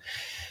wrapped up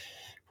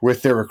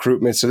with their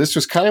recruitment. So this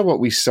was kind of what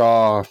we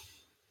saw.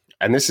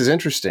 And this is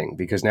interesting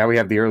because now we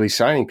have the early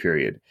signing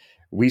period.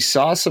 we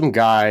saw some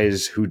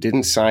guys who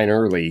didn't sign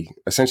early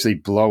essentially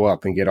blow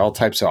up and get all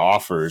types of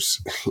offers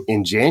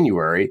in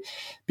January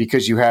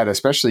because you had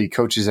especially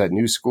coaches at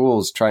new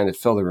schools trying to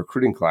fill the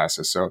recruiting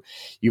classes. So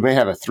you may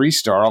have a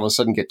 3-star, all of a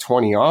sudden get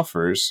 20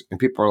 offers and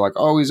people are like,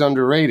 oh, he's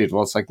underrated.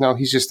 Well, it's like, no,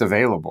 he's just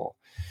available.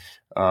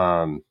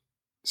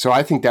 So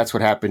I think that's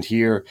what happened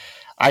here.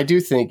 I do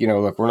think,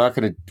 look, we're not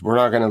going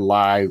to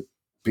lie.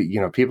 But,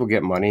 people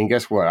get money. And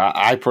guess what?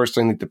 I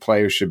personally think the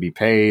players should be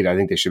paid. I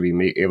think they should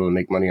be able to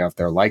make money off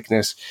their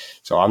likeness.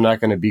 So I'm not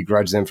going to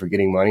begrudge them for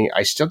getting money.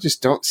 I still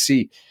just don't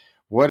see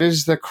what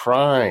is the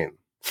crime.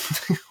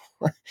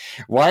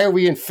 Why are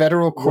we in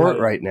federal court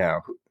right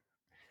now?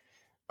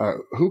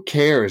 Who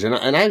cares? And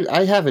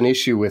I have an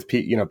issue with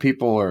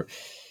people are,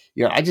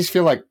 I just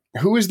feel like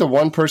who is the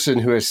one person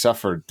who has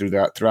suffered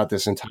throughout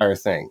this entire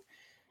thing?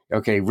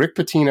 Okay, Rick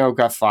Pitino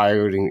got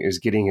fired and is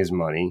getting his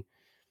money.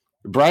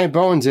 Brian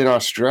Bowen's in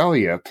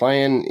Australia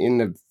playing in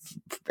the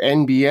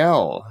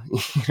NBL.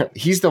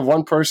 He's the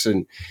one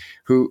person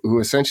who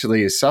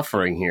essentially is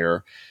suffering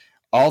here.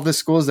 All the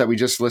schools that we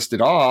just listed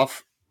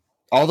off,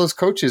 all those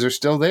coaches are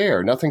still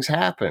there. Nothing's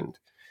happened.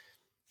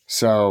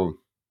 So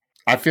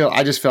I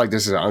just feel like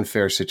this is an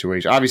unfair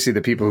situation. Obviously, the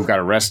people who got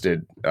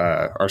arrested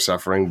are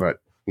suffering, but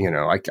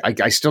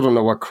I still don't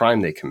know what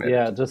crime they committed.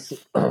 Yeah, just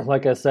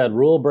like I said,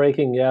 rule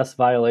breaking, yes,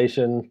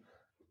 violation,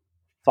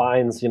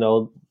 fines,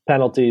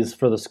 penalties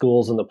for the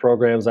schools and the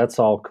programs. That's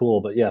all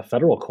cool, but yeah,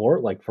 federal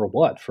court, like for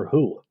what? For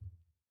who?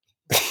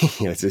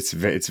 Yes, it's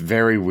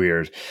very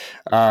weird.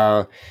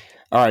 All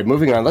right,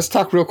 moving on. Let's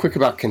talk real quick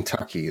about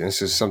Kentucky.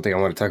 This is something I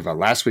want to talk about.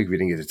 Last week we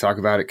didn't get to talk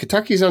about it.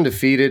 Kentucky's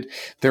undefeated.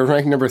 They're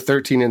ranked number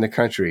 13 in the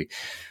country.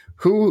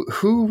 Who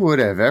would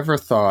have ever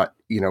thought?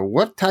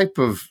 What type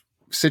of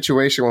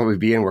situation will we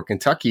be in where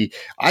Kentucky?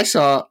 I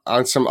saw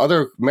on some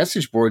other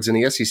message boards in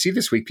the SEC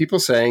this week people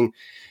saying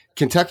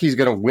Kentucky's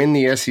going to win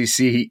the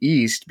SEC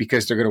East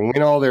because they're going to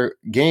win all their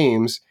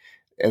games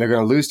and they're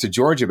going to lose to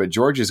Georgia, but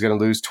Georgia's going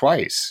to lose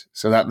twice.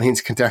 So that means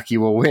Kentucky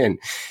will win.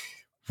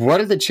 What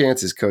are the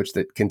chances, Coach,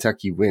 that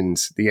Kentucky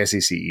wins the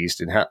SEC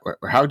East? And how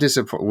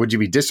would you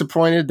be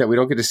disappointed that we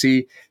don't get to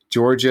see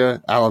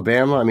Georgia,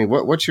 Alabama? I mean,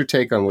 what's your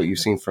take on what you've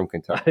seen from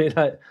Kentucky?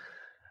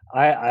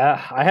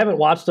 I haven't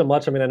watched them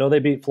much. I mean, I know they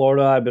beat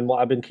Florida.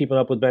 I've been keeping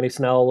up with Benny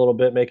Snell a little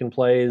bit, making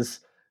plays.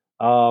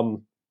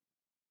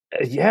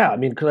 Yeah, I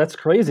mean, that's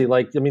crazy.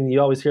 Like, I mean, you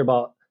always hear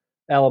about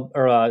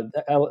LSU,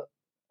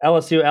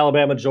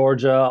 Alabama,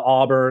 Georgia,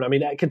 Auburn. I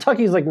mean,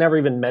 Kentucky's like never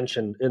even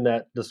mentioned in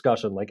that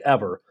discussion, like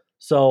ever.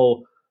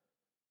 So,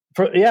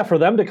 for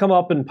them to come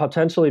up and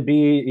potentially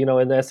be,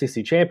 in the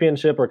SEC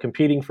championship or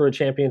competing for a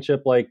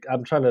championship, like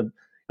I'm trying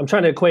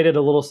to equate it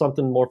a little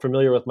something more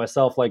familiar with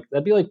myself. Like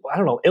that'd be like, I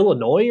don't know,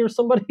 Illinois or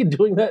somebody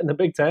doing that in the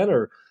Big Ten,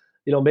 or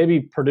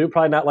maybe Purdue,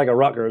 probably not like a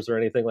Rutgers or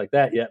anything like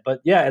that yet.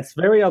 But yeah, it's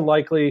very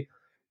unlikely.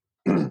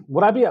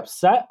 Would I be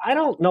upset? I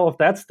don't know if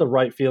that's the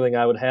right feeling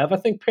I would have. I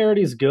think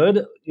parity's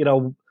good.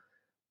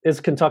 Is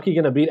Kentucky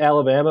going to beat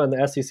Alabama in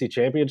the SEC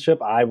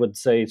championship? I would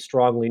say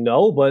strongly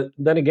no. But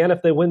then again,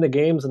 if they win the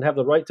games and have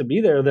the right to be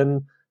there,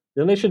 then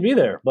they should be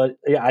there. But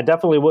yeah, I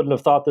definitely wouldn't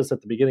have thought this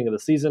at the beginning of the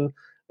season.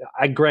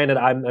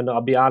 And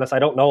I'll be honest, I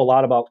don't know a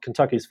lot about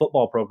Kentucky's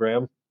football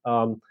program,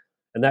 and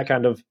that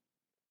kind of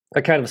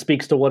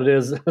speaks to what it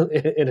is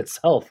in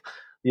itself.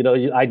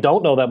 I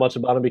don't know that much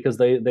about them because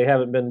they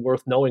haven't been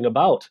worth knowing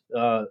about.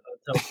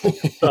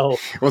 So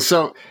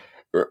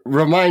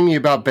remind me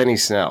about Benny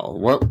Snell.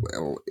 What?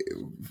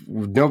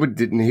 Nobody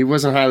didn't. He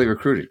wasn't highly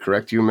recruited,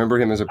 correct? Do you remember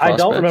him as a prospect?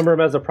 I don't remember him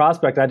as a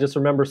prospect. I just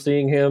remember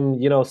seeing him.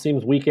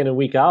 Seems week in and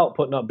week out,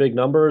 putting up big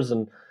numbers.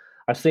 And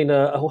I've seen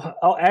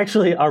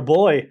actually our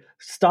boy,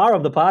 star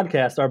of the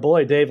podcast, our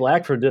boy Dave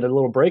Lackford did a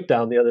little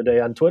breakdown the other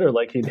day on Twitter,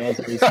 like he does.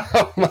 He's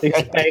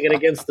banging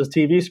against the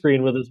TV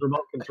screen with his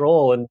remote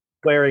control and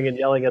swearing and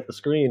yelling at the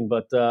screen.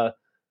 But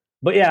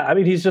yeah, I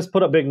mean, he's just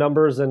put up big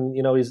numbers, and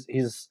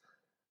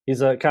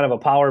he's a kind of a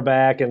power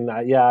back, and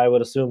I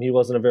would assume he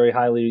wasn't a very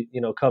highly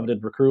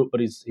coveted recruit,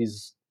 but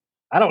he's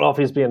I don't know if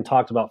he's being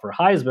talked about for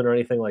Heisman or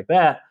anything like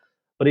that,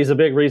 but he's a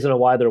big reason of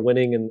why they're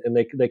winning, and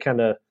they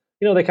kind of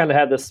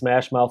had this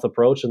smash mouth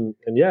approach, and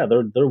yeah,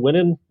 they're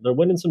winning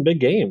some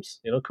big games.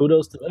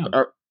 Kudos to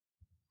them.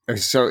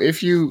 So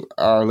if you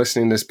are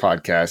listening to this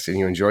podcast and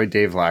you enjoy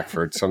Dave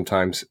Lackford,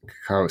 sometimes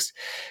host,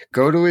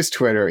 go to his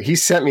Twitter. He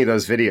sent me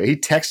those videos. He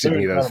texted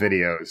me those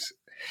videos.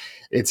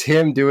 It's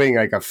him doing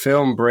like a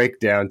film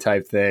breakdown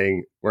type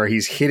thing where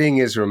he's hitting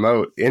his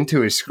remote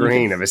into his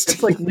screen of his TV.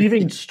 It's like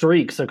leaving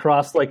streaks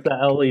across like the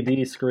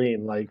LED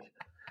screen. Like,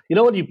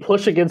 when you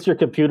push against your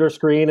computer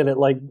screen and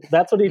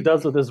that's what he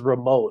does with his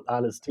remote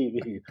on his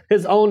TV,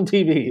 his own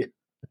TV.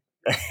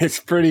 It's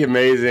pretty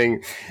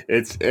amazing.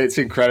 It's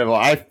incredible.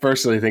 I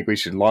personally think we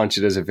should launch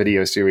it as a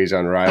video series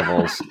on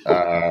Rivals,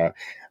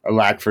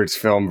 Lackford's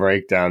film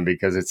breakdown,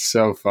 because it's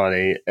so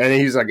funny. And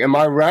he's like, "Am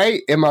I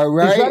right? Am I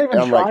right?" He's not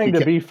even trying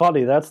to be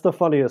funny. That's the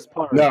funniest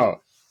part. No,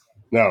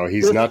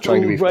 he's not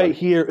trying to be funny. Right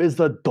here is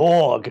the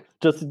dog,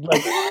 just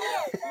like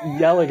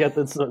yelling at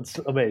this. It's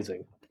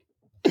amazing.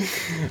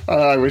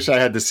 I wish I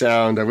had the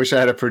sound. I wish I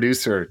had a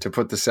producer to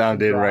put the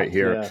sound in right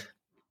here. Yeah.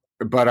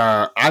 but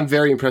I'm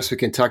very impressed with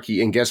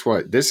Kentucky. And guess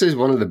what? This is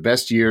one of the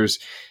best years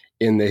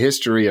in the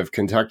history of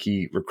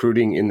Kentucky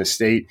recruiting in the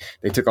state.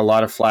 They took a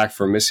lot of flack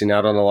for missing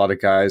out on a lot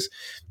of guys.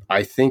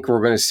 I think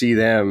we're going to see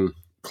them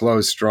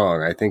close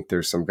strong. I think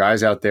there's some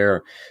guys out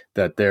there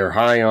that they're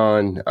high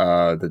on.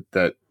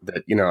 That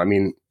I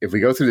mean, if we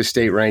go through the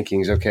state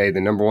rankings, okay,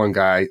 the number one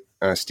guy,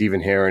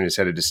 Stephen Herron, is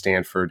headed to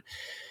Stanford,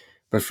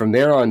 but from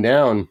there on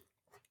down,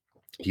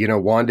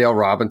 Wan'Dale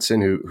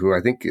Robinson, who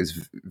I think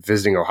is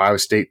visiting Ohio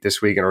State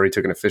this week and already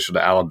took an official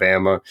to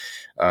Alabama.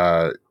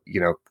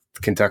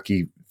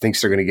 Kentucky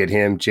thinks they're going to get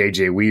him.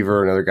 J.J.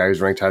 Weaver, another guy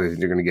who's ranked high, they think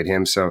they're going to get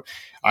him. So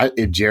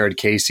Jared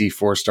Casey,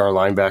 4-star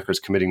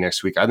linebackers committing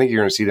next week. I think you're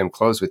going to see them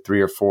close with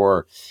 3 or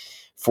 4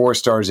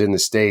 stars in the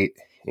state,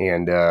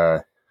 and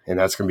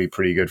that's going to be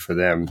pretty good for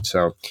them.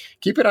 So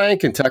keep an eye on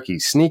Kentucky,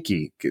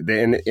 sneaky.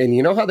 And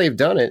you know how they've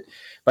done it?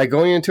 By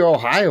going into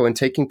Ohio and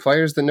taking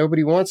players that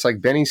nobody wants,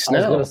 like Benny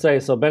Snell. I was going to say,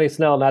 so Benny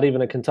Snell, not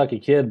even a Kentucky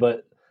kid,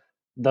 but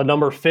the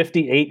number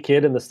 58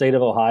 kid in the state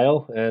of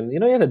Ohio. And, he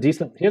had a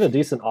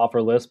decent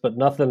offer list, but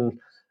nothing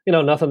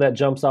that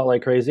jumps out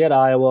like crazy. He had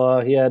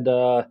Iowa, he had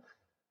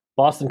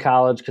Boston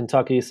College,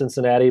 Kentucky,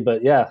 Cincinnati.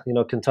 But yeah,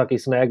 Kentucky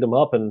snagged him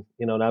up, and,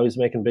 now he's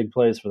making big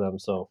plays for them.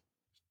 So.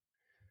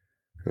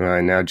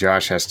 Now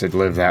Josh has to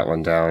live that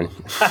one down.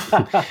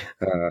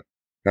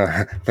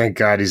 Thank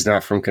God he's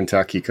not from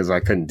Kentucky, because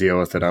I couldn't deal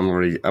with it. I'm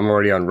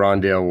already on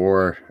Rondale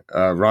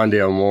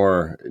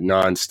Moore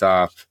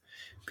nonstop.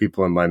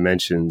 People in my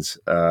mentions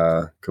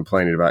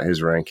complaining about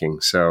his ranking.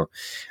 So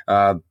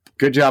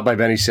good job by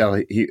Benny Snell.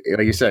 He,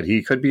 like you said,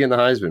 he could be in the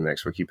Heisman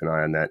mix. We'll keep an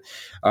eye on that.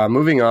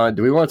 Moving on,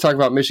 do we want to talk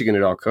about Michigan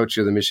at all? Coach,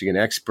 you're the Michigan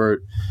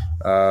expert.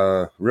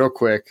 Real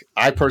quick,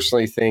 I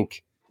personally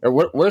think.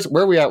 Where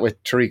are we at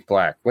with Tariq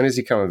Black? When is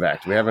he coming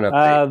back? Do we have an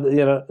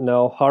update?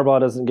 No.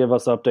 Harbaugh doesn't give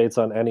us updates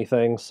on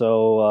anything.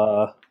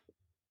 So,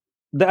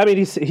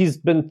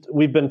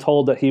 we've been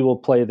told that he will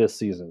play this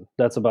season.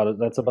 That's about it.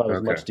 That's about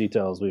as much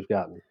detail as we've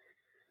gotten.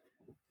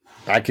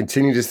 I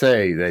continue to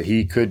say that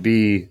he could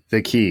be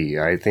the key.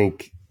 I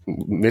think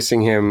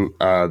missing him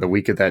the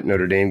week of that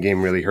Notre Dame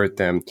game really hurt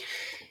them.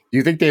 Do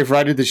you think they've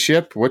righted the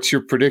ship? What's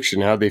your prediction?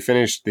 How'd they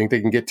finish? Think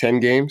they can get 10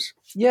 games?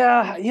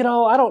 Yeah,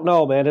 I don't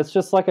know, man. It's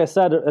just like I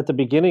said at the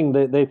beginning,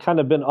 they've kind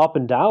of been up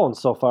and down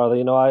so far.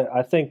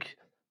 I think,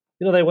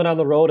 they went on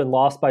the road and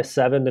lost by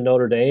 7 to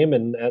Notre Dame,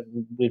 and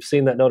we've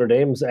seen that Notre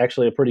Dame's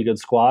actually a pretty good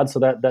squad, so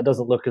that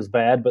doesn't look as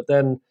bad. But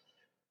then,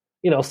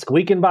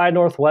 squeaking by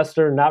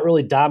Northwestern, not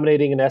really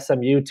dominating an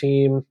SMU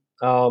team.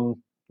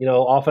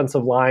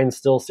 Offensive line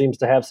still seems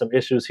to have some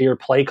issues here.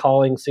 Play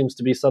calling seems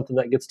to be something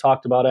that gets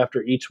talked about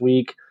after each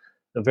week.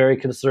 Very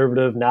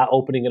conservative, not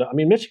opening it up. I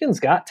mean, Michigan's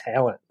got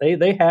talent.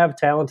 They have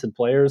talented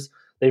players.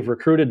 They've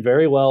recruited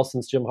very well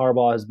since Jim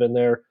Harbaugh has been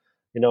there.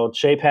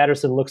 Shea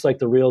Patterson looks like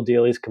the real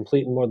deal. He's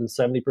completing more than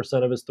 70%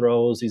 of his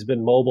throws. He's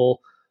been mobile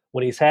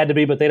when he's had to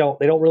be, but they don't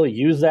really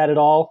use that at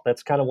all.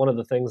 That's kind of one of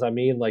the things I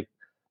mean. Like,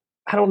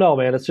 I don't know,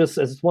 man.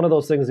 It's one of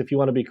those things. If you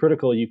want to be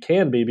critical, you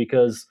can be,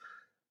 because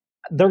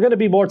they're going to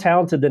be more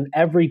talented than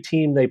every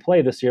team they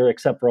play this year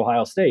except for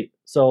Ohio State.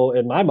 So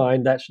in my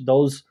mind,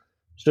 those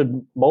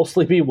should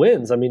mostly be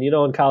wins. I mean,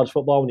 in college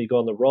football, when you go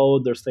on the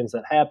road, there's things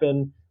that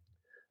happen.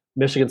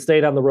 Michigan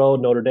State on the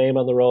road, Notre Dame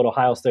on the road,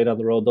 Ohio State on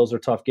the road. Those are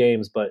tough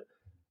games, but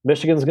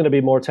Michigan's going to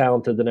be more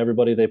talented than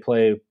everybody they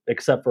play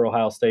except for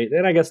Ohio State.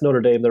 And I guess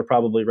Notre Dame, they're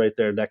probably right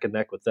there neck and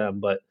neck with them,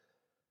 but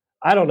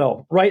I don't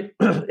know. Right?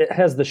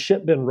 Has the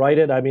ship been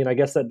righted? I mean, I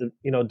guess that,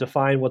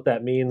 define what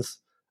that means.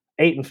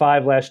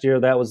 8-5 last year,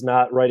 that was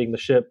not righting the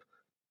ship.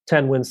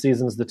 10-win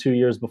seasons the 2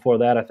 years before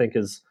that, I think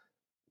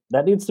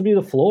that needs to be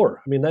the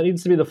floor. I mean, that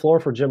needs to be the floor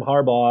for Jim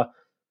Harbaugh,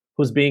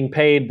 who's being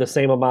paid the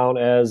same amount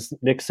as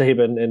Nick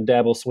Saban and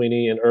Dabo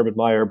Swinney and Urban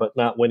Meyer, but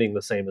not winning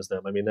the same as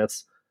them. I mean,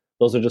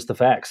 those are just the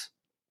facts.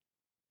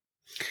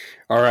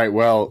 All right.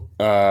 Well,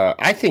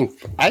 I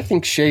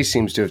think Shea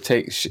seems to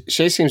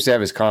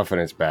have his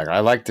confidence back. I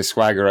like the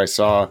swagger I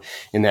saw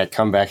in that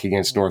comeback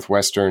against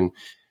Northwestern.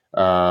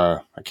 I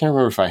can't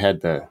remember if might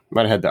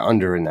have had the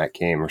under in that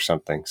game or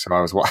something. So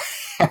I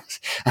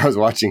was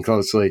watching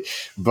closely,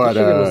 but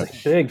Michigan was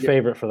a big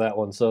favorite for that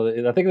one. So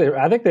I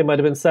think they might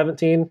have been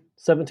 17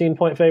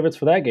 point favorites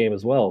for that game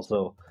as well.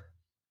 So,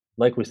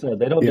 like we said,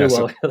 they don't do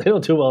well. They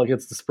don't do well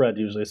against the spread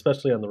usually,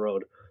 especially on the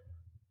road.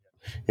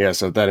 Yeah,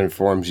 so if that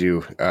informs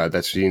you, that's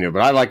what you know.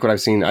 But I like what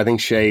I've seen. I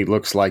think Shea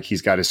looks like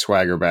he's got his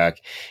swagger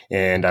back,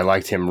 and I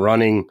liked him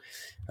running.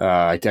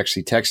 I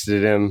actually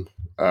texted him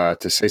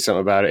to say something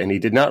about it, and he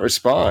did not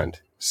respond.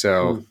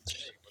 So,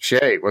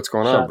 Shea, what's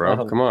going on,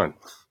 bro? Come on.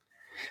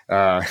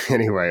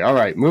 Anyway, all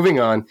right,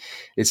 moving on.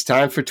 It's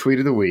time for Tweet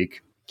of the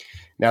Week.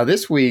 Now,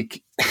 this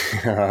week,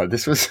 there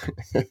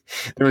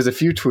was a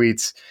few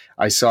tweets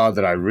I saw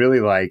that I really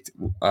liked.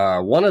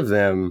 One of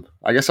them,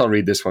 I guess I'll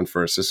read this one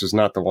first. This was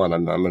not the one.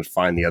 I'm going to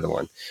find the other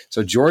one.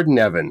 So Jordan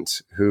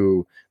Evans,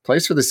 who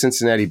plays for the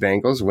Cincinnati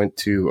Bengals, went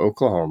to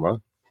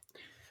Oklahoma,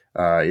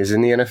 is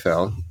in the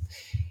NFL,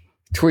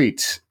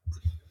 tweets,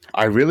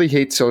 "I really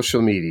hate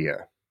social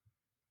media.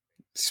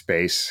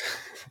 Space.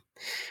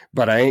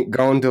 but I ain't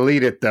going to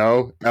delete it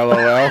though.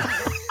 LOL.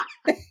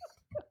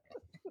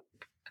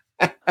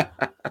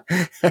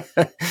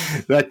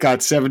 That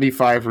got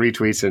 75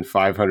 retweets and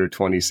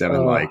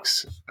 527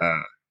 likes.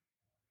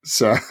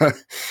 So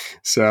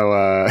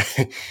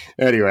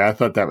anyway, I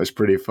thought that was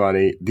pretty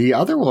funny. The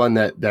other one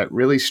that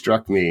really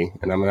struck me,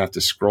 and I'm gonna have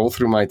to scroll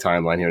through my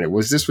timeline here,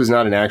 this was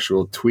not an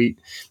actual tweet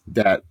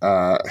that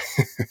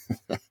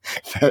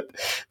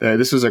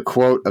this was a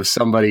quote of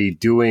somebody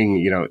doing,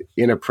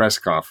 in a press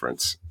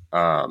conference.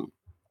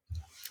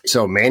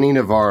 So Manny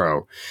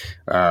Navarro,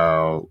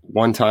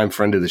 one-time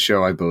friend of the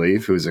show, I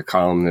believe, who's a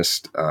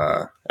columnist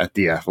at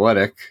The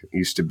Athletic,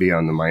 used to be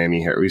on the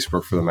Miami Herald. We used to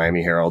work for the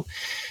Miami Herald.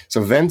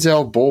 So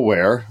Venzel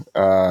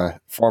Boulware,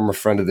 former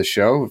friend of the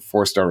show,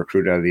 four-star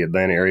recruit out of the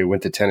Atlanta area,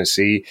 went to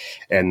Tennessee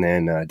and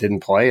then didn't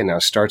play and now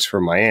starts for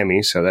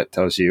Miami. So that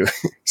tells you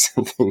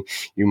something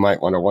you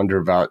might want to wonder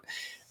about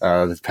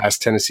the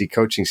past Tennessee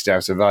coaching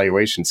staff's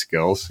evaluation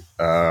skills.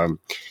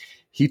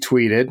 He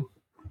tweeted,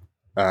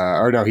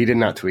 he did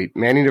not tweet.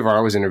 Manny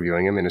Navarro was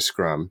interviewing him in a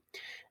scrum,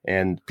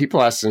 and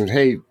people asked him,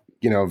 "Hey,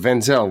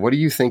 Venzel, what do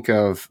you think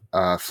of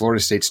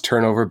Florida State's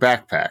turnover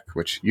backpack?"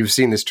 Which you've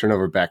seen this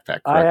turnover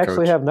backpack, correct, I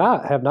actually Coach?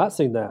 have not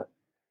seen that.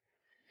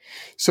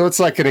 So it's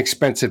like an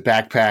expensive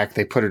backpack.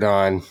 They put it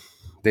on.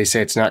 They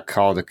say it's not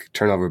called a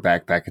turnover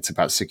backpack. It's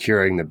about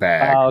securing the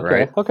bag, okay,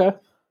 right? Okay.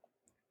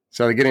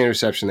 So they get an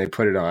interception. They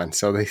put it on.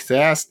 So they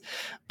asked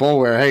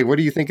Boulware, "Hey, what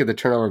do you think of the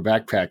turnover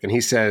backpack?" And he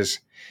says,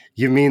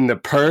 "You mean the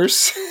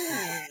purse?"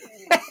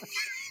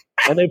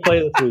 And they play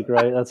this week,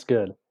 right? That's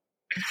good.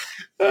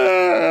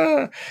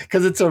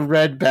 Because it's a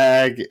red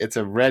bag. It's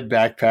a red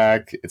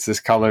backpack. It's the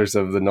colors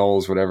of the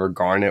Knowles, whatever,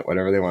 garnet,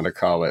 whatever they want to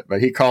call it.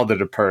 But he called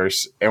it a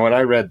purse. And when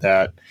I read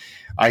that,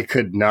 I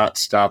could not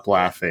stop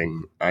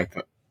laughing. I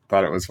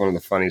thought it was one of the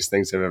funniest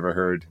things I've ever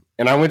heard.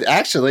 And I went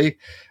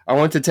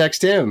to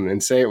text him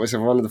and say it was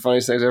one of the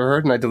funniest things I've ever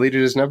heard. And I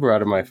deleted his number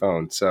out of my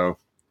phone. So,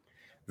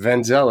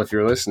 Venzel, if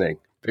you're listening,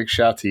 big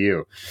shout to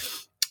you.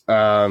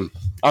 All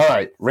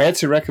right,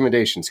 rants and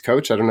recommendations.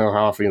 Coach, I don't know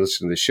how often you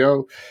listen to the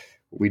show.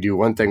 We do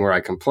one thing where I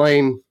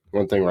complain,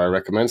 one thing where I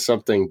recommend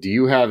something. Do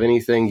you have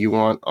anything you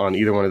want on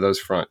either one of those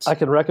fronts? I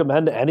can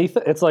recommend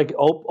anything. It's like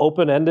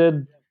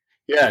open-ended.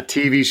 Yeah,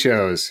 TV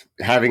shows,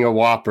 having a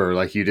Whopper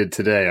like you did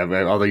today. I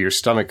mean, although your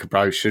stomach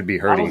probably should be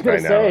hurting by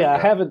now. I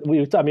haven't.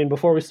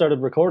 Before we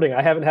started recording,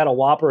 I haven't had a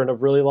Whopper in a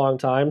really long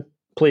time.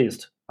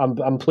 Pleased.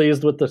 I'm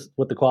pleased with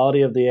the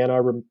quality of the Ann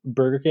Arbor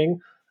Burger King.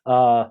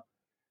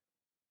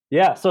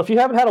 Yeah, so if you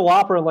haven't had a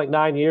Whopper in like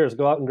 9 years,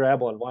 go out and grab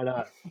one. Why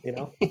not?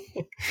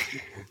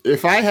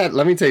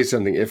 Let me tell you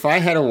something. If I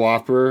had a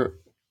Whopper,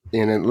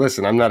 and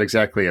listen, I'm not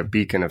exactly a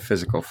beacon of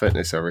physical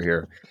fitness over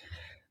here.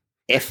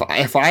 If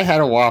I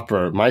had a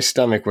Whopper, my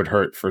stomach would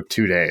hurt for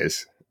 2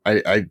 days.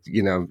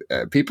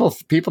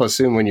 People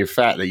assume when you're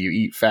fat that you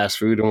eat fast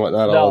food and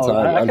whatnot all the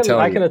time.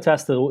 I can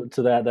attest to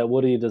that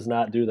Woody does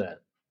not do that.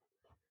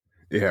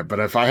 Yeah,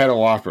 but if I had a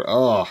Whopper,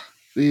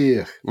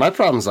 yeah. My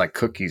problem's like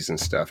cookies and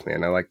stuff,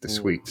 man. I like the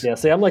sweets. Yeah,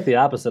 see, I'm like the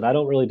opposite. I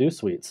don't really do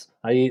sweets.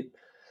 I eat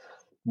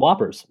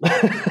Whoppers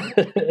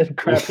and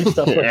crappy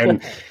stuff like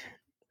that.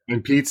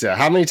 And pizza.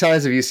 How many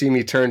times have you seen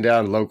me turn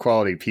down low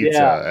quality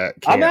pizza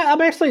at camp?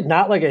 I'm actually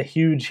not like a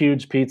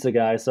huge pizza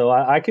guy, so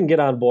I can get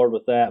on board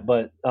with that.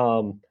 But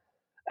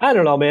I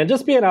don't know, man.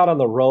 Just being out on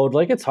the road,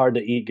 like it's hard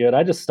to eat good.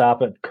 I just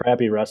stop at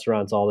crappy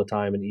restaurants all the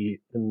time and eat,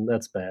 and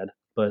that's bad.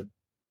 But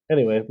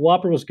anyway,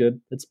 Whopper was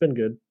good. It's been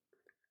good.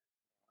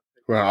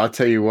 Well, I'll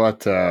tell you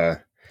what.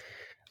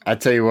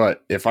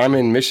 If I'm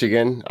in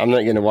Michigan, I'm not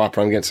getting a Whopper.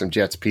 I'm getting some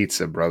Jets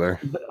pizza, brother.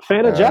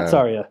 Fan of Jets,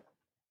 are you?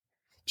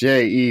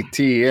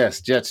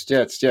 Jets,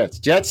 Jets.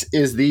 Jets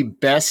is the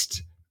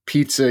best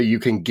pizza you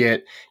can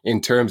get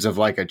in terms of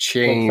like a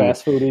chain, like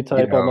fast foodie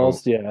type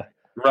almost. Yeah,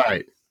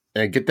 right.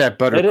 And get that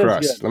butter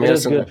crust. It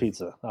is good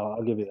pizza.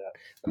 I'll give you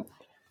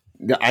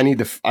that. I need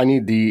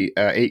the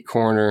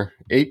 8-corner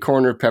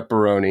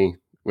pepperoni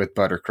with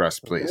butter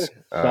crust, please.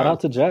 Okay. Shout out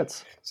to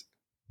Jets.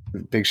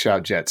 Big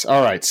shout, Jets.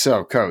 All right,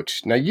 so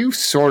Coach, now you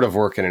sort of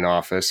work in an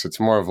office. It's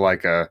more of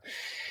like a.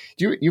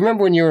 Do you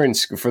remember when you were in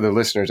school? For the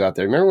listeners out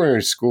there, remember when you were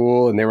in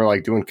school and they were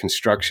like doing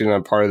construction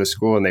on part of the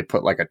school and they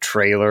put like a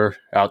trailer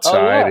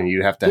outside and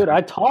you'd have to. Dude,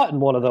 I taught in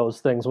one of those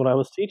things when I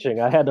was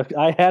teaching. I had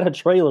a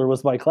trailer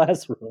was my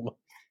classroom.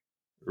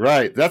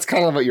 Right, that's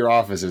kind of what your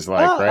office is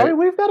like, right? I mean,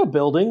 we've got a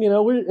building.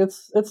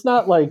 It's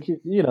not like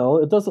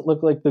it doesn't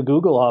look like the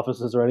Google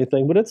offices or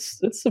anything, but it's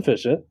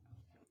sufficient.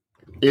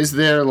 Is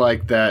there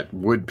like that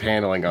wood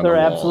paneling on the walls?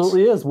 There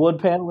absolutely is wood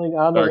paneling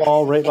on the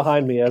wall right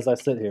behind me as I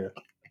sit here.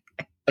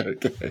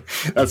 Okay.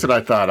 That's what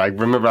I thought. I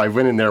remember I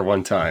went in there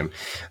one time.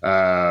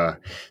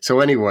 So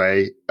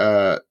anyway,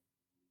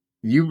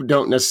 you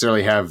don't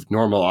necessarily have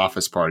normal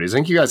office parties. I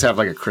think you guys have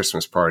like a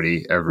Christmas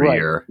party every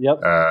year.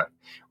 Yep.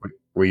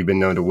 Where you've been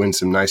known to win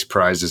some nice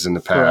prizes in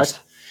the past.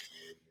 Correct.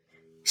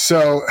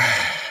 So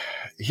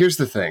here's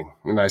the thing.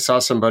 And I saw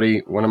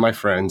one of my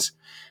friends,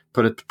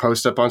 put a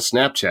post up on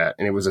Snapchat,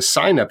 and it was a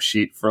sign-up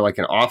sheet for like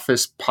an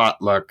office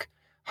potluck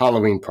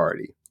Halloween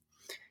party.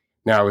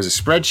 Now, it was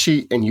a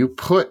spreadsheet, and you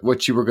put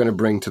what you were going to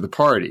bring to the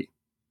party.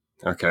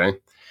 Okay.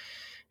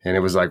 And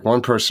it was like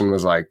one person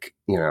was like,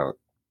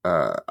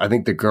 I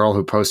think the girl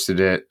who posted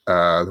it,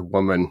 the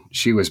woman,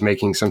 she was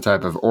making some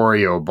type of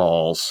Oreo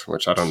balls,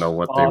 which I don't know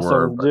what they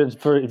were. Dude,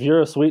 if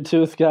you're a sweet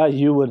tooth guy,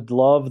 you would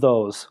love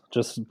those.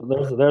 Just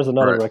there's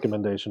another Right.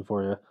 recommendation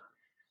for you.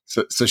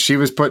 So she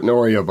was putting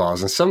Oreo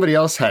balls, and somebody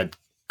else had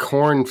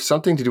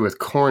something to do with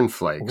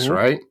cornflakes, Mhm.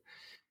 right?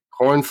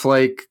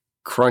 Cornflake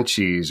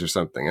crunchies or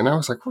something. And I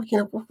was like,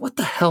 well, what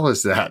the hell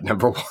is that?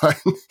 Number one,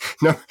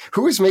 no,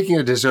 who is making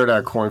a dessert out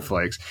of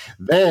cornflakes?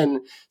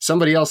 Then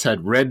somebody else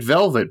had red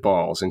velvet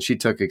balls, and she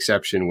took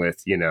exception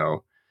with,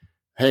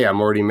 hey,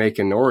 I'm already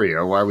making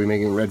Oreo. Why are we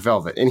making red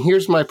velvet? And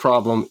here's my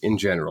problem in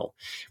general.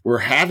 We're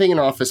having an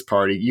office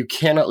party. You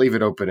cannot leave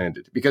it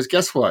open-ended, because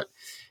guess what?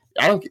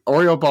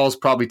 Oreo balls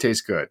probably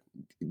taste good.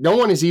 No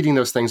one is eating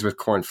those things with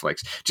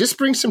cornflakes. Just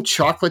bring some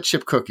chocolate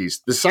chip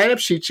cookies. The sign-up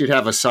sheet should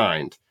have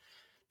assigned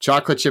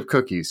chocolate chip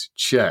cookies,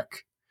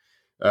 check.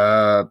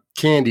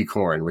 Candy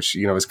corn, which,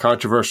 is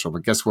controversial,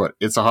 but guess what?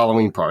 It's a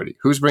Halloween party.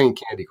 Who's bringing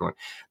candy corn?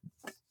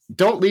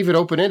 Don't leave it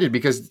open-ended,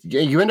 because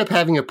you end up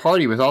having a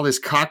party with all this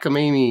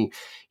cockamamie,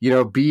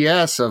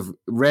 BS of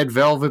red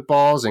velvet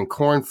balls and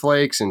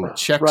cornflakes and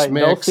Chex Right,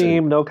 Mix. no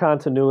theme, no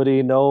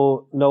continuity,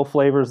 no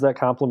flavors that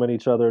complement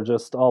each other,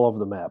 just all over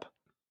the map.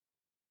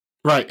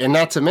 Right, and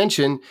not to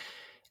mention,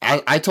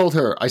 I told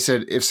her, I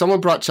said, if someone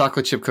brought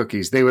chocolate chip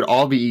cookies, they would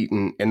all be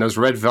eaten, and those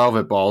red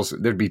velvet balls,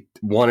 there'd be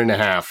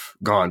 1.5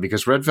 gone,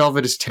 because red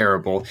velvet is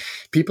terrible.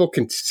 People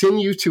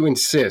continue to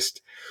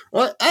insist,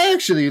 well, I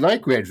actually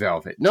like red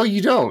velvet. No,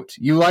 you don't.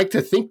 You like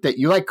to think that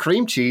you like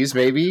cream cheese,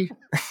 maybe.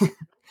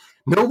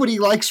 Nobody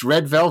likes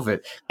red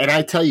velvet. And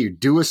I tell you,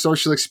 do a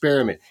social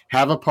experiment.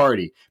 Have a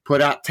party. Put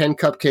out 10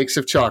 cupcakes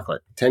of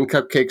chocolate, 10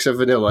 cupcakes of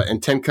vanilla,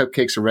 and 10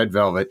 cupcakes of red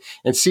velvet,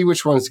 and see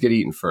which ones get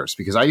eaten first.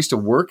 Because I used to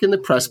work in the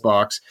press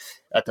box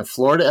at the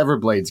Florida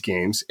Everblades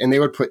games, and they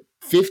would put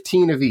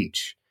 15 of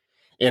each.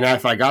 And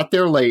if I got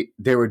there late,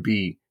 there would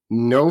be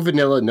no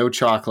vanilla, no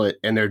chocolate,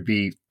 and there'd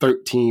be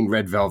 13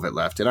 red velvet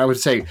left. And I would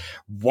say,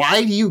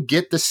 why do you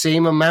get the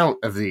same amount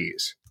of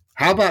these?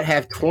 How about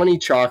have 20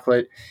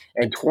 chocolate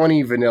and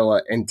 20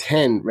 vanilla and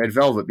 10 red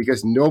velvet?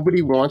 Because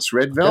nobody wants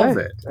red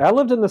velvet. Okay. I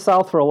lived in the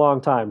South for a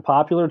long time.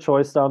 Popular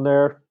choice down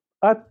there.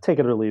 I'd take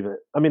it or leave it.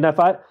 I mean, if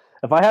I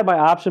had my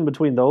option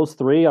between those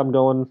three, I'm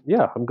going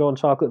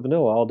chocolate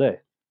vanilla all day.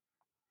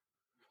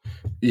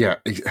 Yeah,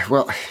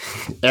 well,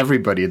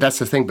 everybody, that's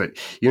the thing. But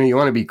you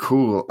want to be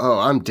cool. Oh,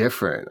 I'm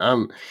different.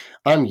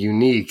 I'm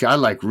unique. I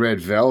like red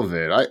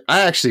velvet.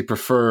 I actually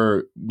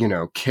prefer,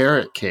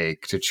 carrot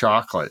cake to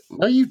chocolate.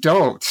 No, you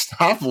don't.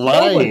 Stop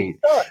lying.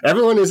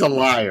 Everyone is a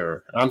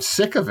liar. I'm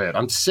sick of it.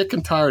 I'm sick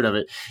and tired of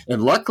it.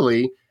 And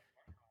luckily,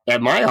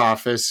 at my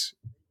office,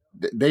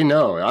 they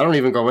know. I don't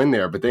even go in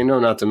there, but they know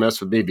not to mess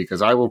with me,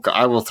 because I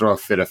will throw a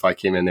fit if I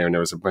came in there and there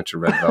was a bunch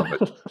of red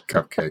velvet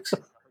cupcakes.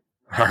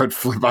 I'd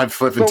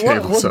flipping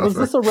tables over. Was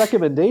this a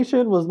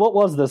recommendation? What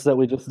was this that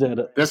we just did?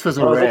 This was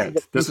a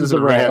rant. This was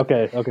a rant.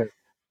 Okay.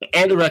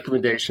 And a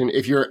recommendation: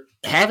 if you're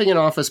having an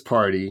office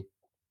party,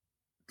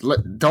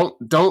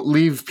 don't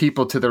leave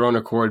people to their own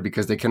accord,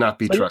 because they cannot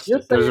be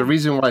trusted. There's a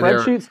reason why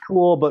spreadsheet's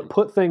cool, but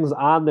put things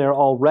on there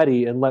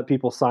already and let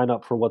people sign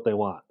up for what they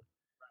want.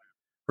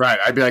 Right.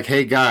 I'd be like,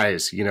 hey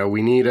guys,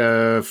 we need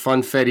a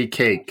funfetti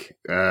cake.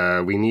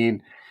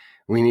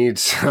 We need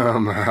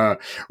some.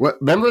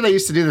 Remember they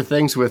used to do the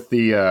things with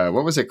the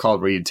what was it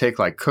called, where you'd take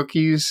like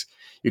cookies,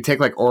 you take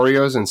like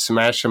Oreos and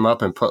smash them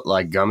up and put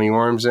like gummy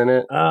worms in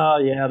it. Oh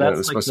yeah, that's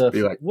like supposed to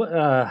be like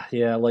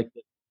like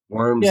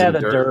worms and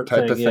the dirt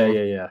type thing. of thing.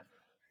 Yeah.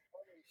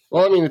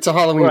 Well, I mean, it's a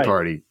Halloween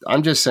party.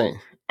 I'm just saying.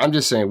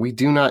 We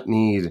do not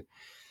need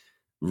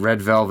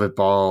red velvet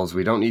balls.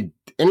 We don't need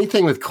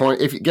anything with corn.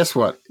 Guess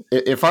what?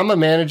 If I'm a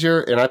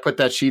manager and I put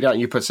that sheet out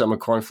and you put some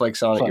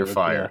cornflakes on it, you're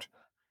fired. Yeah.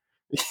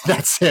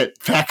 That's it.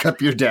 Pack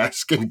up your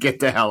desk and get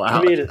the hell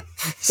out. I mean,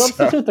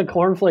 substitute the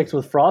cornflakes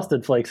with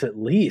Frosted Flakes at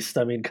least.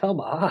 I mean, come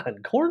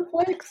on,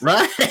 cornflakes.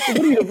 Right? What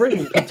are you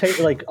bringing?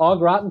 Like au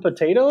gratin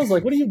potatoes?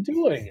 Like, what are you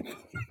doing?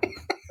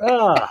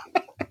 I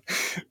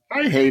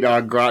hate au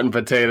gratin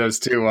potatoes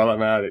too. While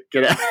I'm at it,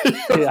 get out.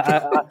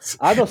 Yeah,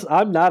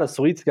 I'm not a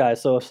sweets guy.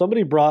 So if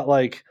somebody brought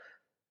like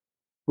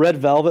red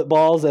velvet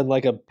balls and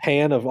like a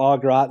pan of au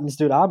gratins,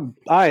 dude,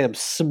 I am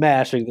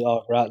smashing the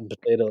au gratin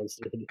potatoes,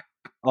 dude.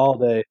 All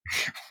day.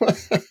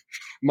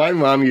 My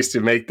mom used to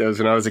make those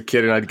when I was a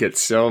kid, and I'd get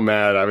so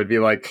mad. I would be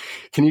like,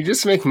 can you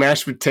just make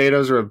mashed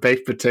potatoes or a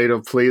baked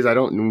potato, please? I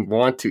don't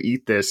want to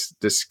eat this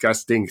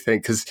disgusting thing,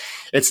 because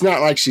it's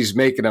not like she's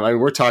making them. I mean,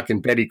 we're talking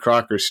Betty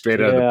Crocker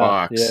straight out of the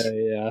box.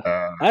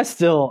 Yeah. I'll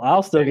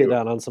still get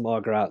down on some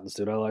au gratins,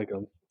 dude. I like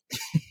them.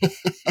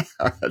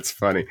 That's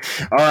funny.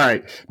 All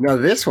right. Now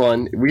this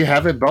one, we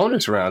have a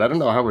bonus round. I don't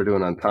know how we're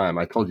doing on time.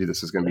 I told you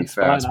this was going to be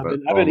fast. But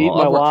I've been eating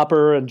my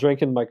Whopper and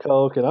drinking my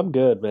Coke, and I'm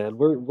good, man.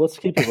 Let's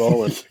keep it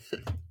rolling.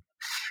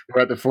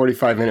 We're at the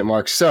 45-minute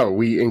mark. So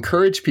we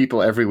encourage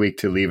people every week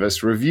to leave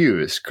us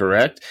reviews,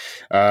 correct?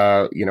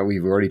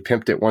 We've already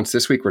pimped it once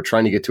this week. We're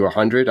trying to get to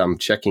 100. I'm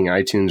checking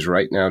iTunes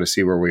right now to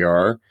see where we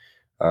are.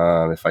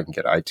 If I can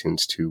get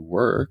iTunes to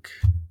work.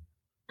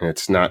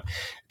 It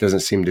doesn't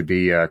seem to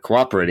be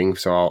cooperating,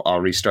 so I'll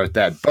restart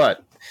that.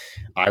 But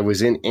I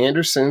was in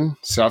Anderson,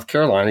 South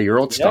Carolina, your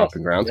old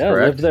stomping grounds, correct?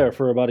 I lived there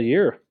for about a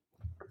year.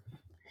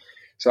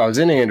 So I was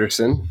in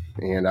Anderson,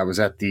 and I was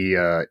at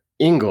the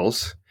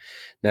Ingles.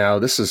 Now,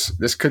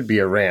 this could be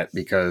a rant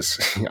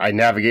because I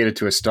navigated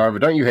to a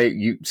Starbucks. Don't you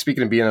hate,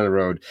 speaking of being on the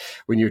road,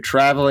 when you're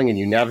traveling and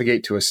you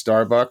navigate to a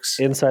Starbucks.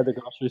 Inside the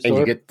grocery store? And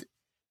you get...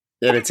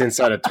 And it's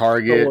inside a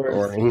Target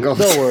or Ingles.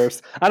 The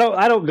worst. I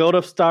don't go to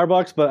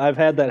Starbucks, but I've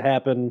had that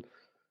happen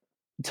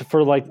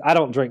I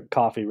don't drink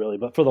coffee really,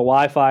 but for the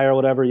Wi-Fi or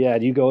whatever, yeah,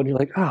 you go and you're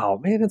like, oh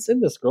man, it's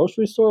in this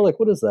grocery store. Like,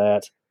 what is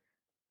that?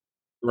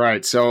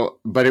 Right. So,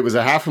 but it was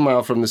a half a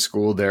mile from the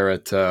school there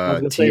at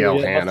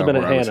TL Hannah. Must have been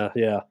at Hannah,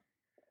 yeah.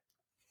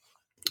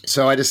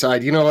 So I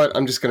decided, you know what?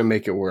 I'm just going to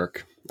make it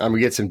work. I'm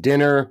going to get some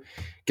dinner.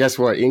 Guess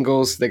what?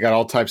 Ingles, they got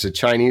all types of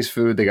Chinese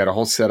food. They got a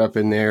whole setup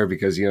in there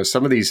because,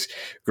 some of these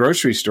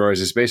grocery stores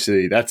is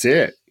basically, that's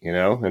it, in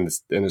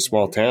the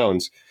small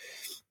towns.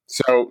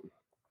 So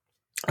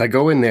I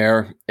go in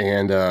there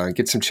and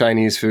get some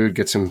Chinese food,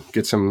 get some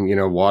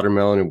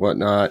watermelon and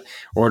whatnot,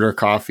 order a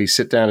coffee,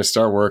 sit down and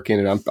start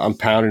working. And I'm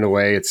pounding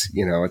away.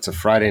 It's a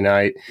Friday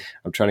night.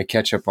 I'm trying to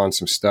catch up on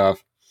some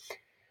stuff.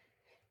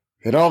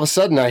 And all of a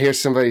sudden I hear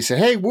somebody say,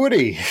 "Hey,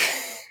 Woody."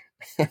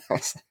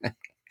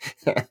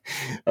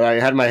 I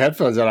had my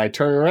headphones on. I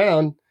turn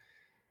around.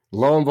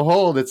 Lo and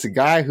behold, it's a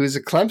guy who's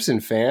a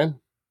Clemson fan.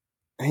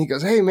 And he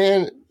goes, "Hey,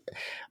 man.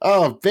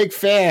 Oh, big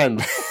fan.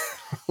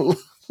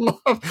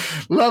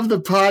 love the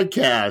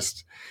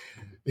podcast."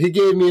 He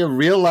gave me a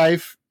real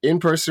life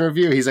in-person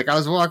review. He's like, "I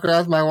was walking around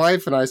with my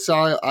wife and I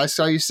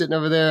saw you sitting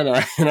over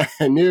there and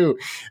I knew,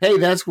 hey,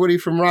 that's Woody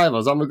from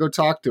Rivals. I'm going to go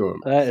talk to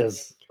him."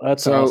 That's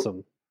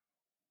awesome.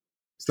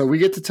 So we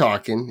get to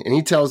talking, and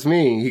he tells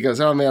me, he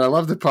goes, "Oh, man, I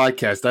love the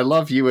podcast. I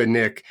love you and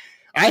Nick.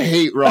 I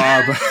hate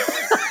Rob."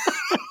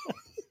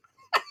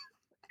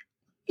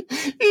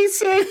 He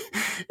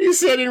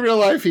said in real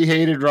life he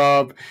hated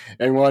Rob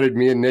and wanted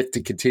me and Nick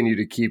to continue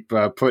to keep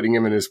putting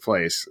him in his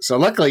place. So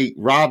luckily,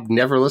 Rob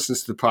never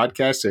listens to the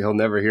podcast, so he'll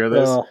never hear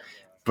this.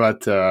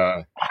 But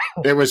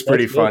it was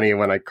pretty funny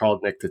when I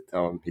called Nick to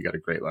tell him. He got a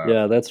great laugh.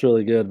 Yeah, that's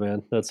really good,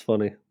 man. That's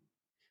funny.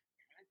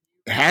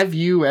 Have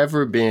you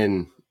ever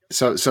been...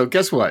 So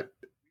guess what?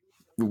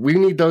 We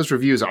need those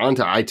reviews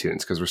onto iTunes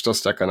because we're still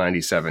stuck on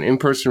 97.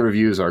 In-person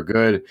reviews are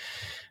good.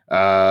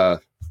 iTunes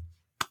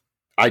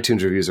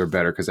reviews are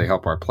better because they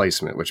help our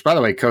placement, which, by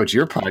the way, Coach,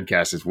 your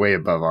podcast is way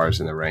above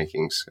ours in the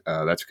rankings.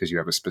 That's because you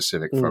have a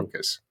specific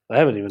focus. I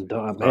haven't even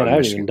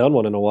done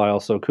one in a while,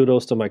 so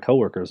kudos to my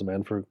coworkers,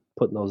 man, for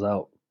putting those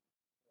out.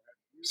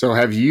 So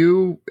have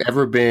you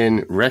ever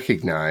been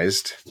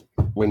recognized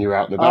when you're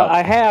out and about?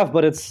 I have,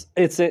 but it's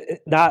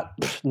not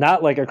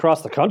like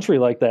across the country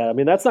like that. I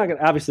mean, that's not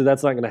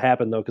going to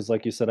happen though, because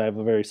like you said, I have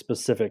a very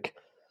specific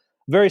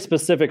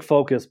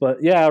focus.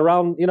 But yeah,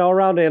 around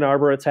Ann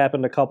Arbor, it's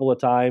happened a couple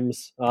of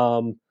times,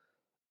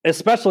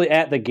 especially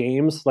at the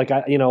games. Like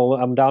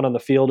I'm down on the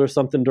field or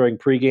something during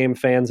pregame.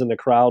 Fans in the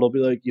crowd will be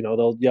like,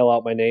 they'll yell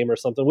out my name or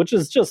something, which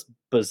is just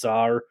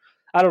bizarre.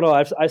 I don't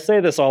know. I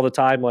say this all the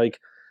time, like.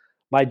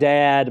 My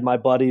dad, my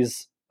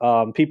buddies,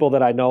 people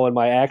that I know in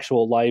my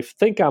actual life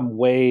think I'm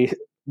way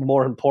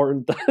more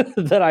important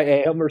than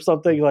I am or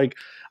something. Like,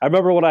 I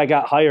remember when I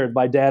got hired,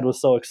 my dad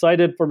was so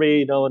excited for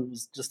me, and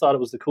just thought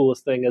it was the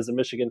coolest thing as a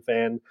Michigan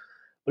fan.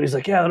 But he's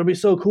like, "Yeah, that'll be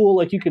so cool.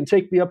 Like, you can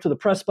take me up to the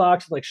press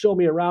box and like show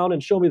me around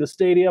and show me the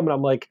stadium." And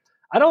I'm like,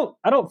 I don't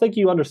think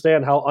you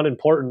understand how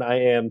unimportant I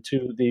am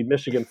to the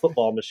Michigan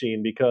football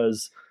machine,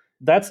 because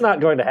that's not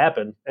going to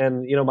happen.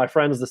 And, my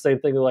friends, the same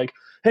thing. They're like,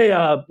 "Hey,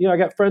 I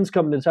got friends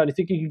coming to town. You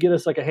think you could get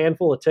us like a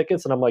handful of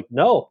tickets?" And I'm like,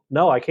 no,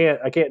 I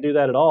can't do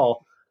that at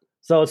all.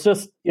 So it's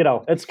just,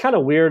 it's kind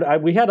of weird.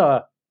 We had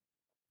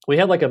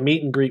like a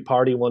meet and greet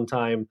party one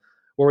time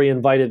where we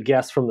invited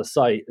guests from the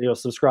site,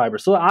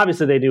 subscribers. So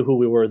obviously they knew who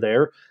we were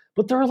there,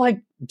 but there were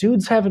like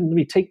dudes having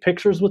me take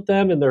pictures with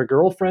them and their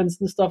girlfriends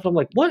and stuff. And I'm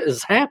like, what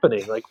is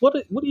happening? Like, what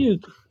do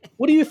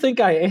you think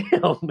I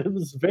am? It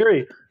was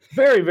very,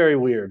 very, very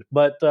weird,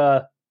 but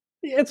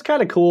it's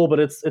kind of cool,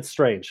 but it's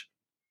strange.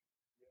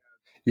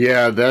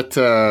 Yeah, that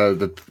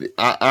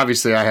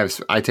obviously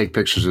I take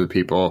pictures of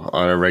people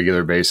on a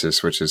regular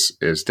basis, which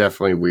is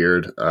definitely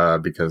weird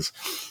because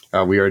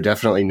we are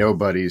definitely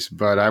nobodies.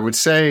 But I would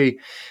say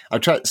I've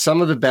tried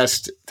some of the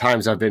best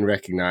times I've been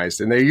recognized,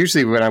 and they're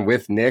usually when I'm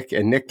with Nick,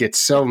 and Nick gets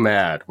so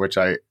mad,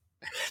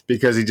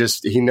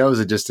 because he knows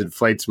it just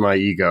inflates my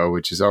ego,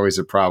 which is always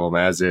a problem,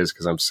 as is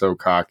because I'm so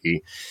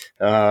cocky.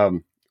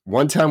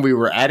 One time we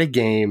were at a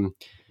game,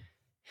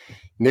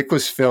 Nick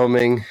was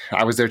filming,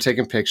 I was there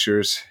taking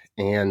pictures.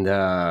 And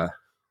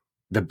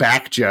the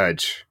back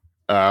judge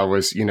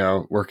was,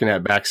 working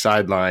at back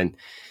sideline,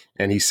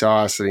 and he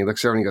saw us and he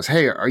looks over and he goes,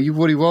 "Hey, are you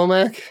Woody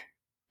Womack?"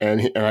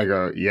 And I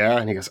go, "Yeah."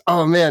 And he goes,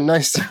 "Oh man,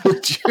 nice to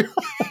meet you."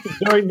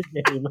 during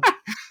the game.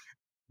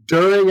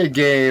 During a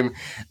game,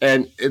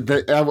 and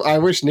I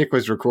wish Nick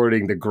was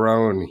recording the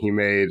groan he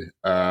made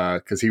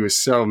because he was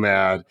so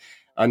mad.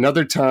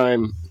 Another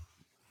time,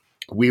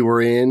 we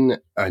were in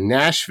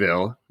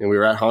Nashville, and we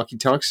were at Honky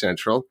Tonk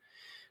Central,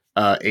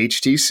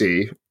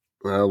 HTC,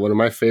 one of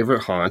my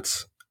favorite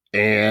haunts,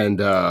 and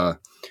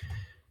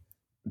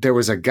there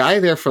was a guy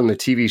there from the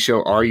TV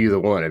show Are You the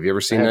One? Have you ever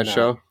seen that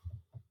show?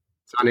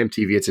 It's on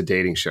MTV. It's a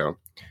dating show.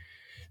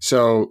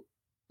 So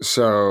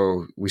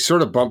we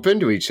sort of bump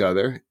into each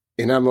other.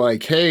 And I'm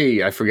like,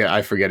 hey, I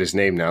forget his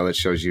name now. That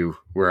shows you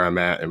where I'm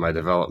at in my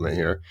development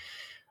here.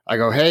 I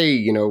go,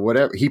 hey,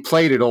 whatever. He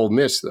played at Ole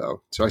Miss,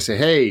 though. So I say,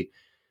 hey,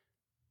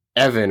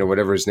 Evan, or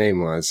whatever his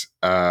name was.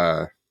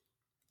 I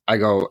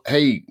go,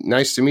 hey,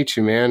 nice to meet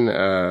you, man.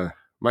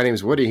 My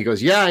name's Woody. He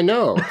goes, yeah, I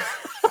know.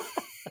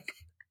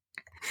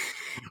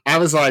 I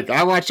was like,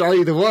 I watch Are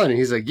You the One? And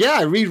he's like, yeah,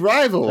 I read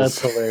Rivals.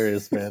 That's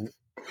hilarious, man.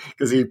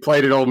 Because he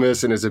played at Ole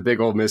Miss and is a big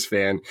Ole Miss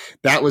fan.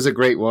 That was a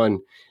great one.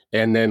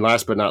 And then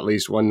last but not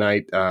least, one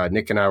night,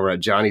 Nick and I were at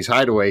Johnny's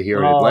Hideaway here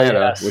in Atlanta,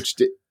 yes. which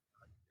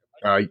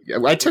I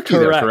took you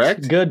there,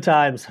 correct? Good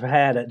times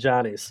had at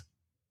Johnny's.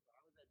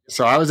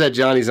 So I was at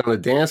Johnny's on the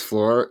dance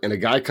floor, and a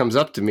guy comes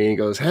up to me and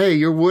goes, hey,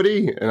 you're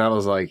Woody? And I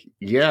was like,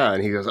 yeah.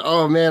 And he goes,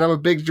 oh, man, I'm a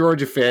big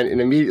Georgia fan,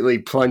 and immediately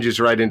plunges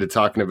right into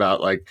talking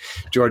about, like,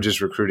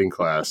 Georgia's recruiting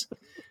class.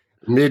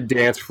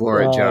 Mid-dance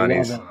floor at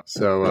Johnny's.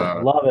 So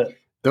love it.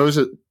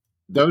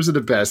 Those are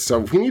the best. So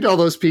we need all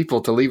those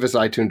people to leave us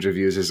iTunes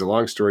reviews. Is a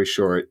long story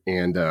short,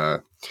 and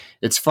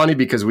it's funny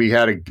because we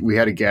had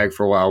a gag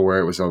for a while where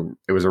it was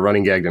a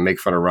running gag to make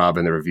fun of Rob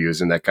in the reviews,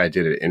 and that guy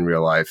did it in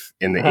real life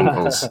in the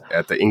Ingles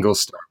at the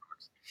Ingles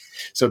Starbucks.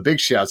 So big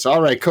shouts.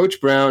 All right,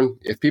 Coach Brown.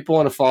 If people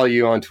want to follow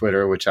you on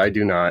Twitter, which I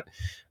do not,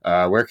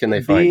 where can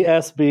they find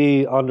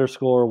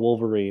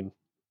BSB_Wolverine?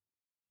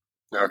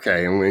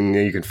 Okay, and when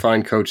you can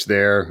find Coach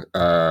there,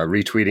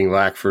 retweeting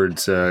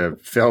Lackford's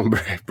film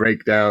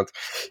breakdowns.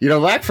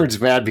 Lackford's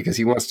mad because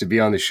he wants to be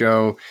on the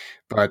show,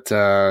 but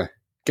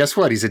guess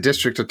what? He's a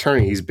district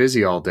attorney. He's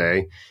busy all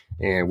day,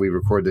 and we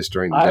record this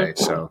during the day.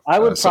 So I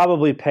would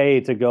probably pay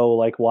to go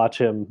watch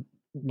him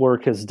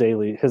work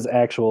his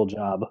actual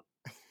job.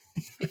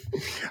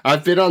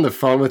 I've been on the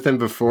phone with him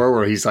before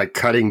where he's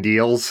cutting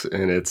deals,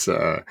 and it's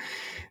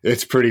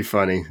pretty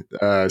funny.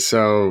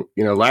 So,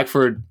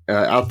 Lackford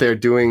out there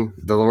doing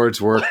the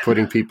Lord's work,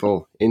 putting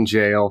people in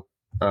jail.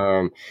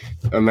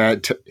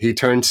 He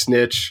turned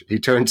snitch. He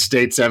turned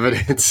state's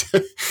evidence.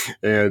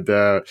 And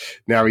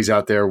now he's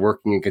out there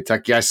working in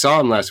Kentucky. I saw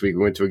him last week.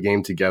 We went to a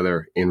game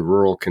together in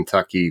rural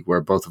Kentucky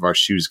where both of our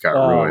shoes got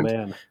ruined.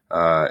 Man.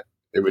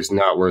 It was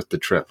not worth the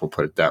trip, we'll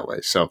put it that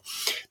way. So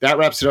that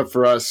wraps it up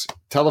for us.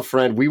 Tell a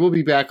friend. We will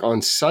be back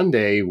on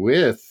Sunday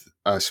with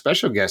a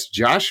special guest,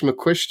 Josh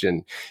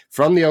McCuistion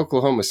from the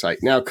Oklahoma site.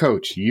 Now,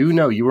 Coach, you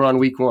were on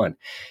week 1.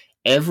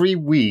 Every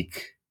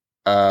week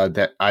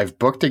that I've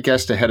booked a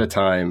guest ahead of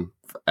time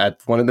at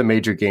one of the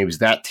major games,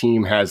 that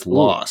team has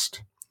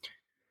lost.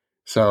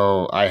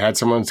 So I had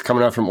someone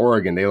coming out from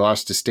Oregon. They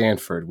lost to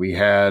Stanford. We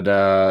had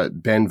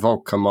Ben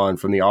Volk come on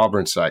from the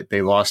Auburn site.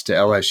 They lost to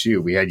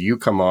LSU. We had you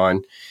come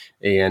on.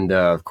 And,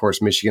 of course,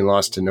 Michigan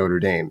lost to Notre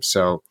Dame.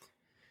 So,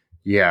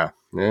 yeah,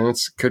 it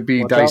could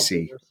be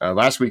dicey.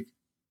 Last week,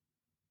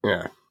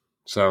 yeah.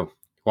 So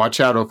watch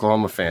out,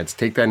 Oklahoma fans.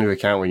 Take that into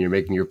account when you're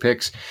making your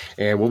picks.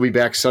 And we'll be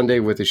back Sunday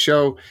with the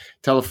show.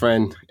 Tell a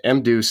friend.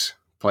 M. Deuce,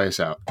 play us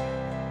out.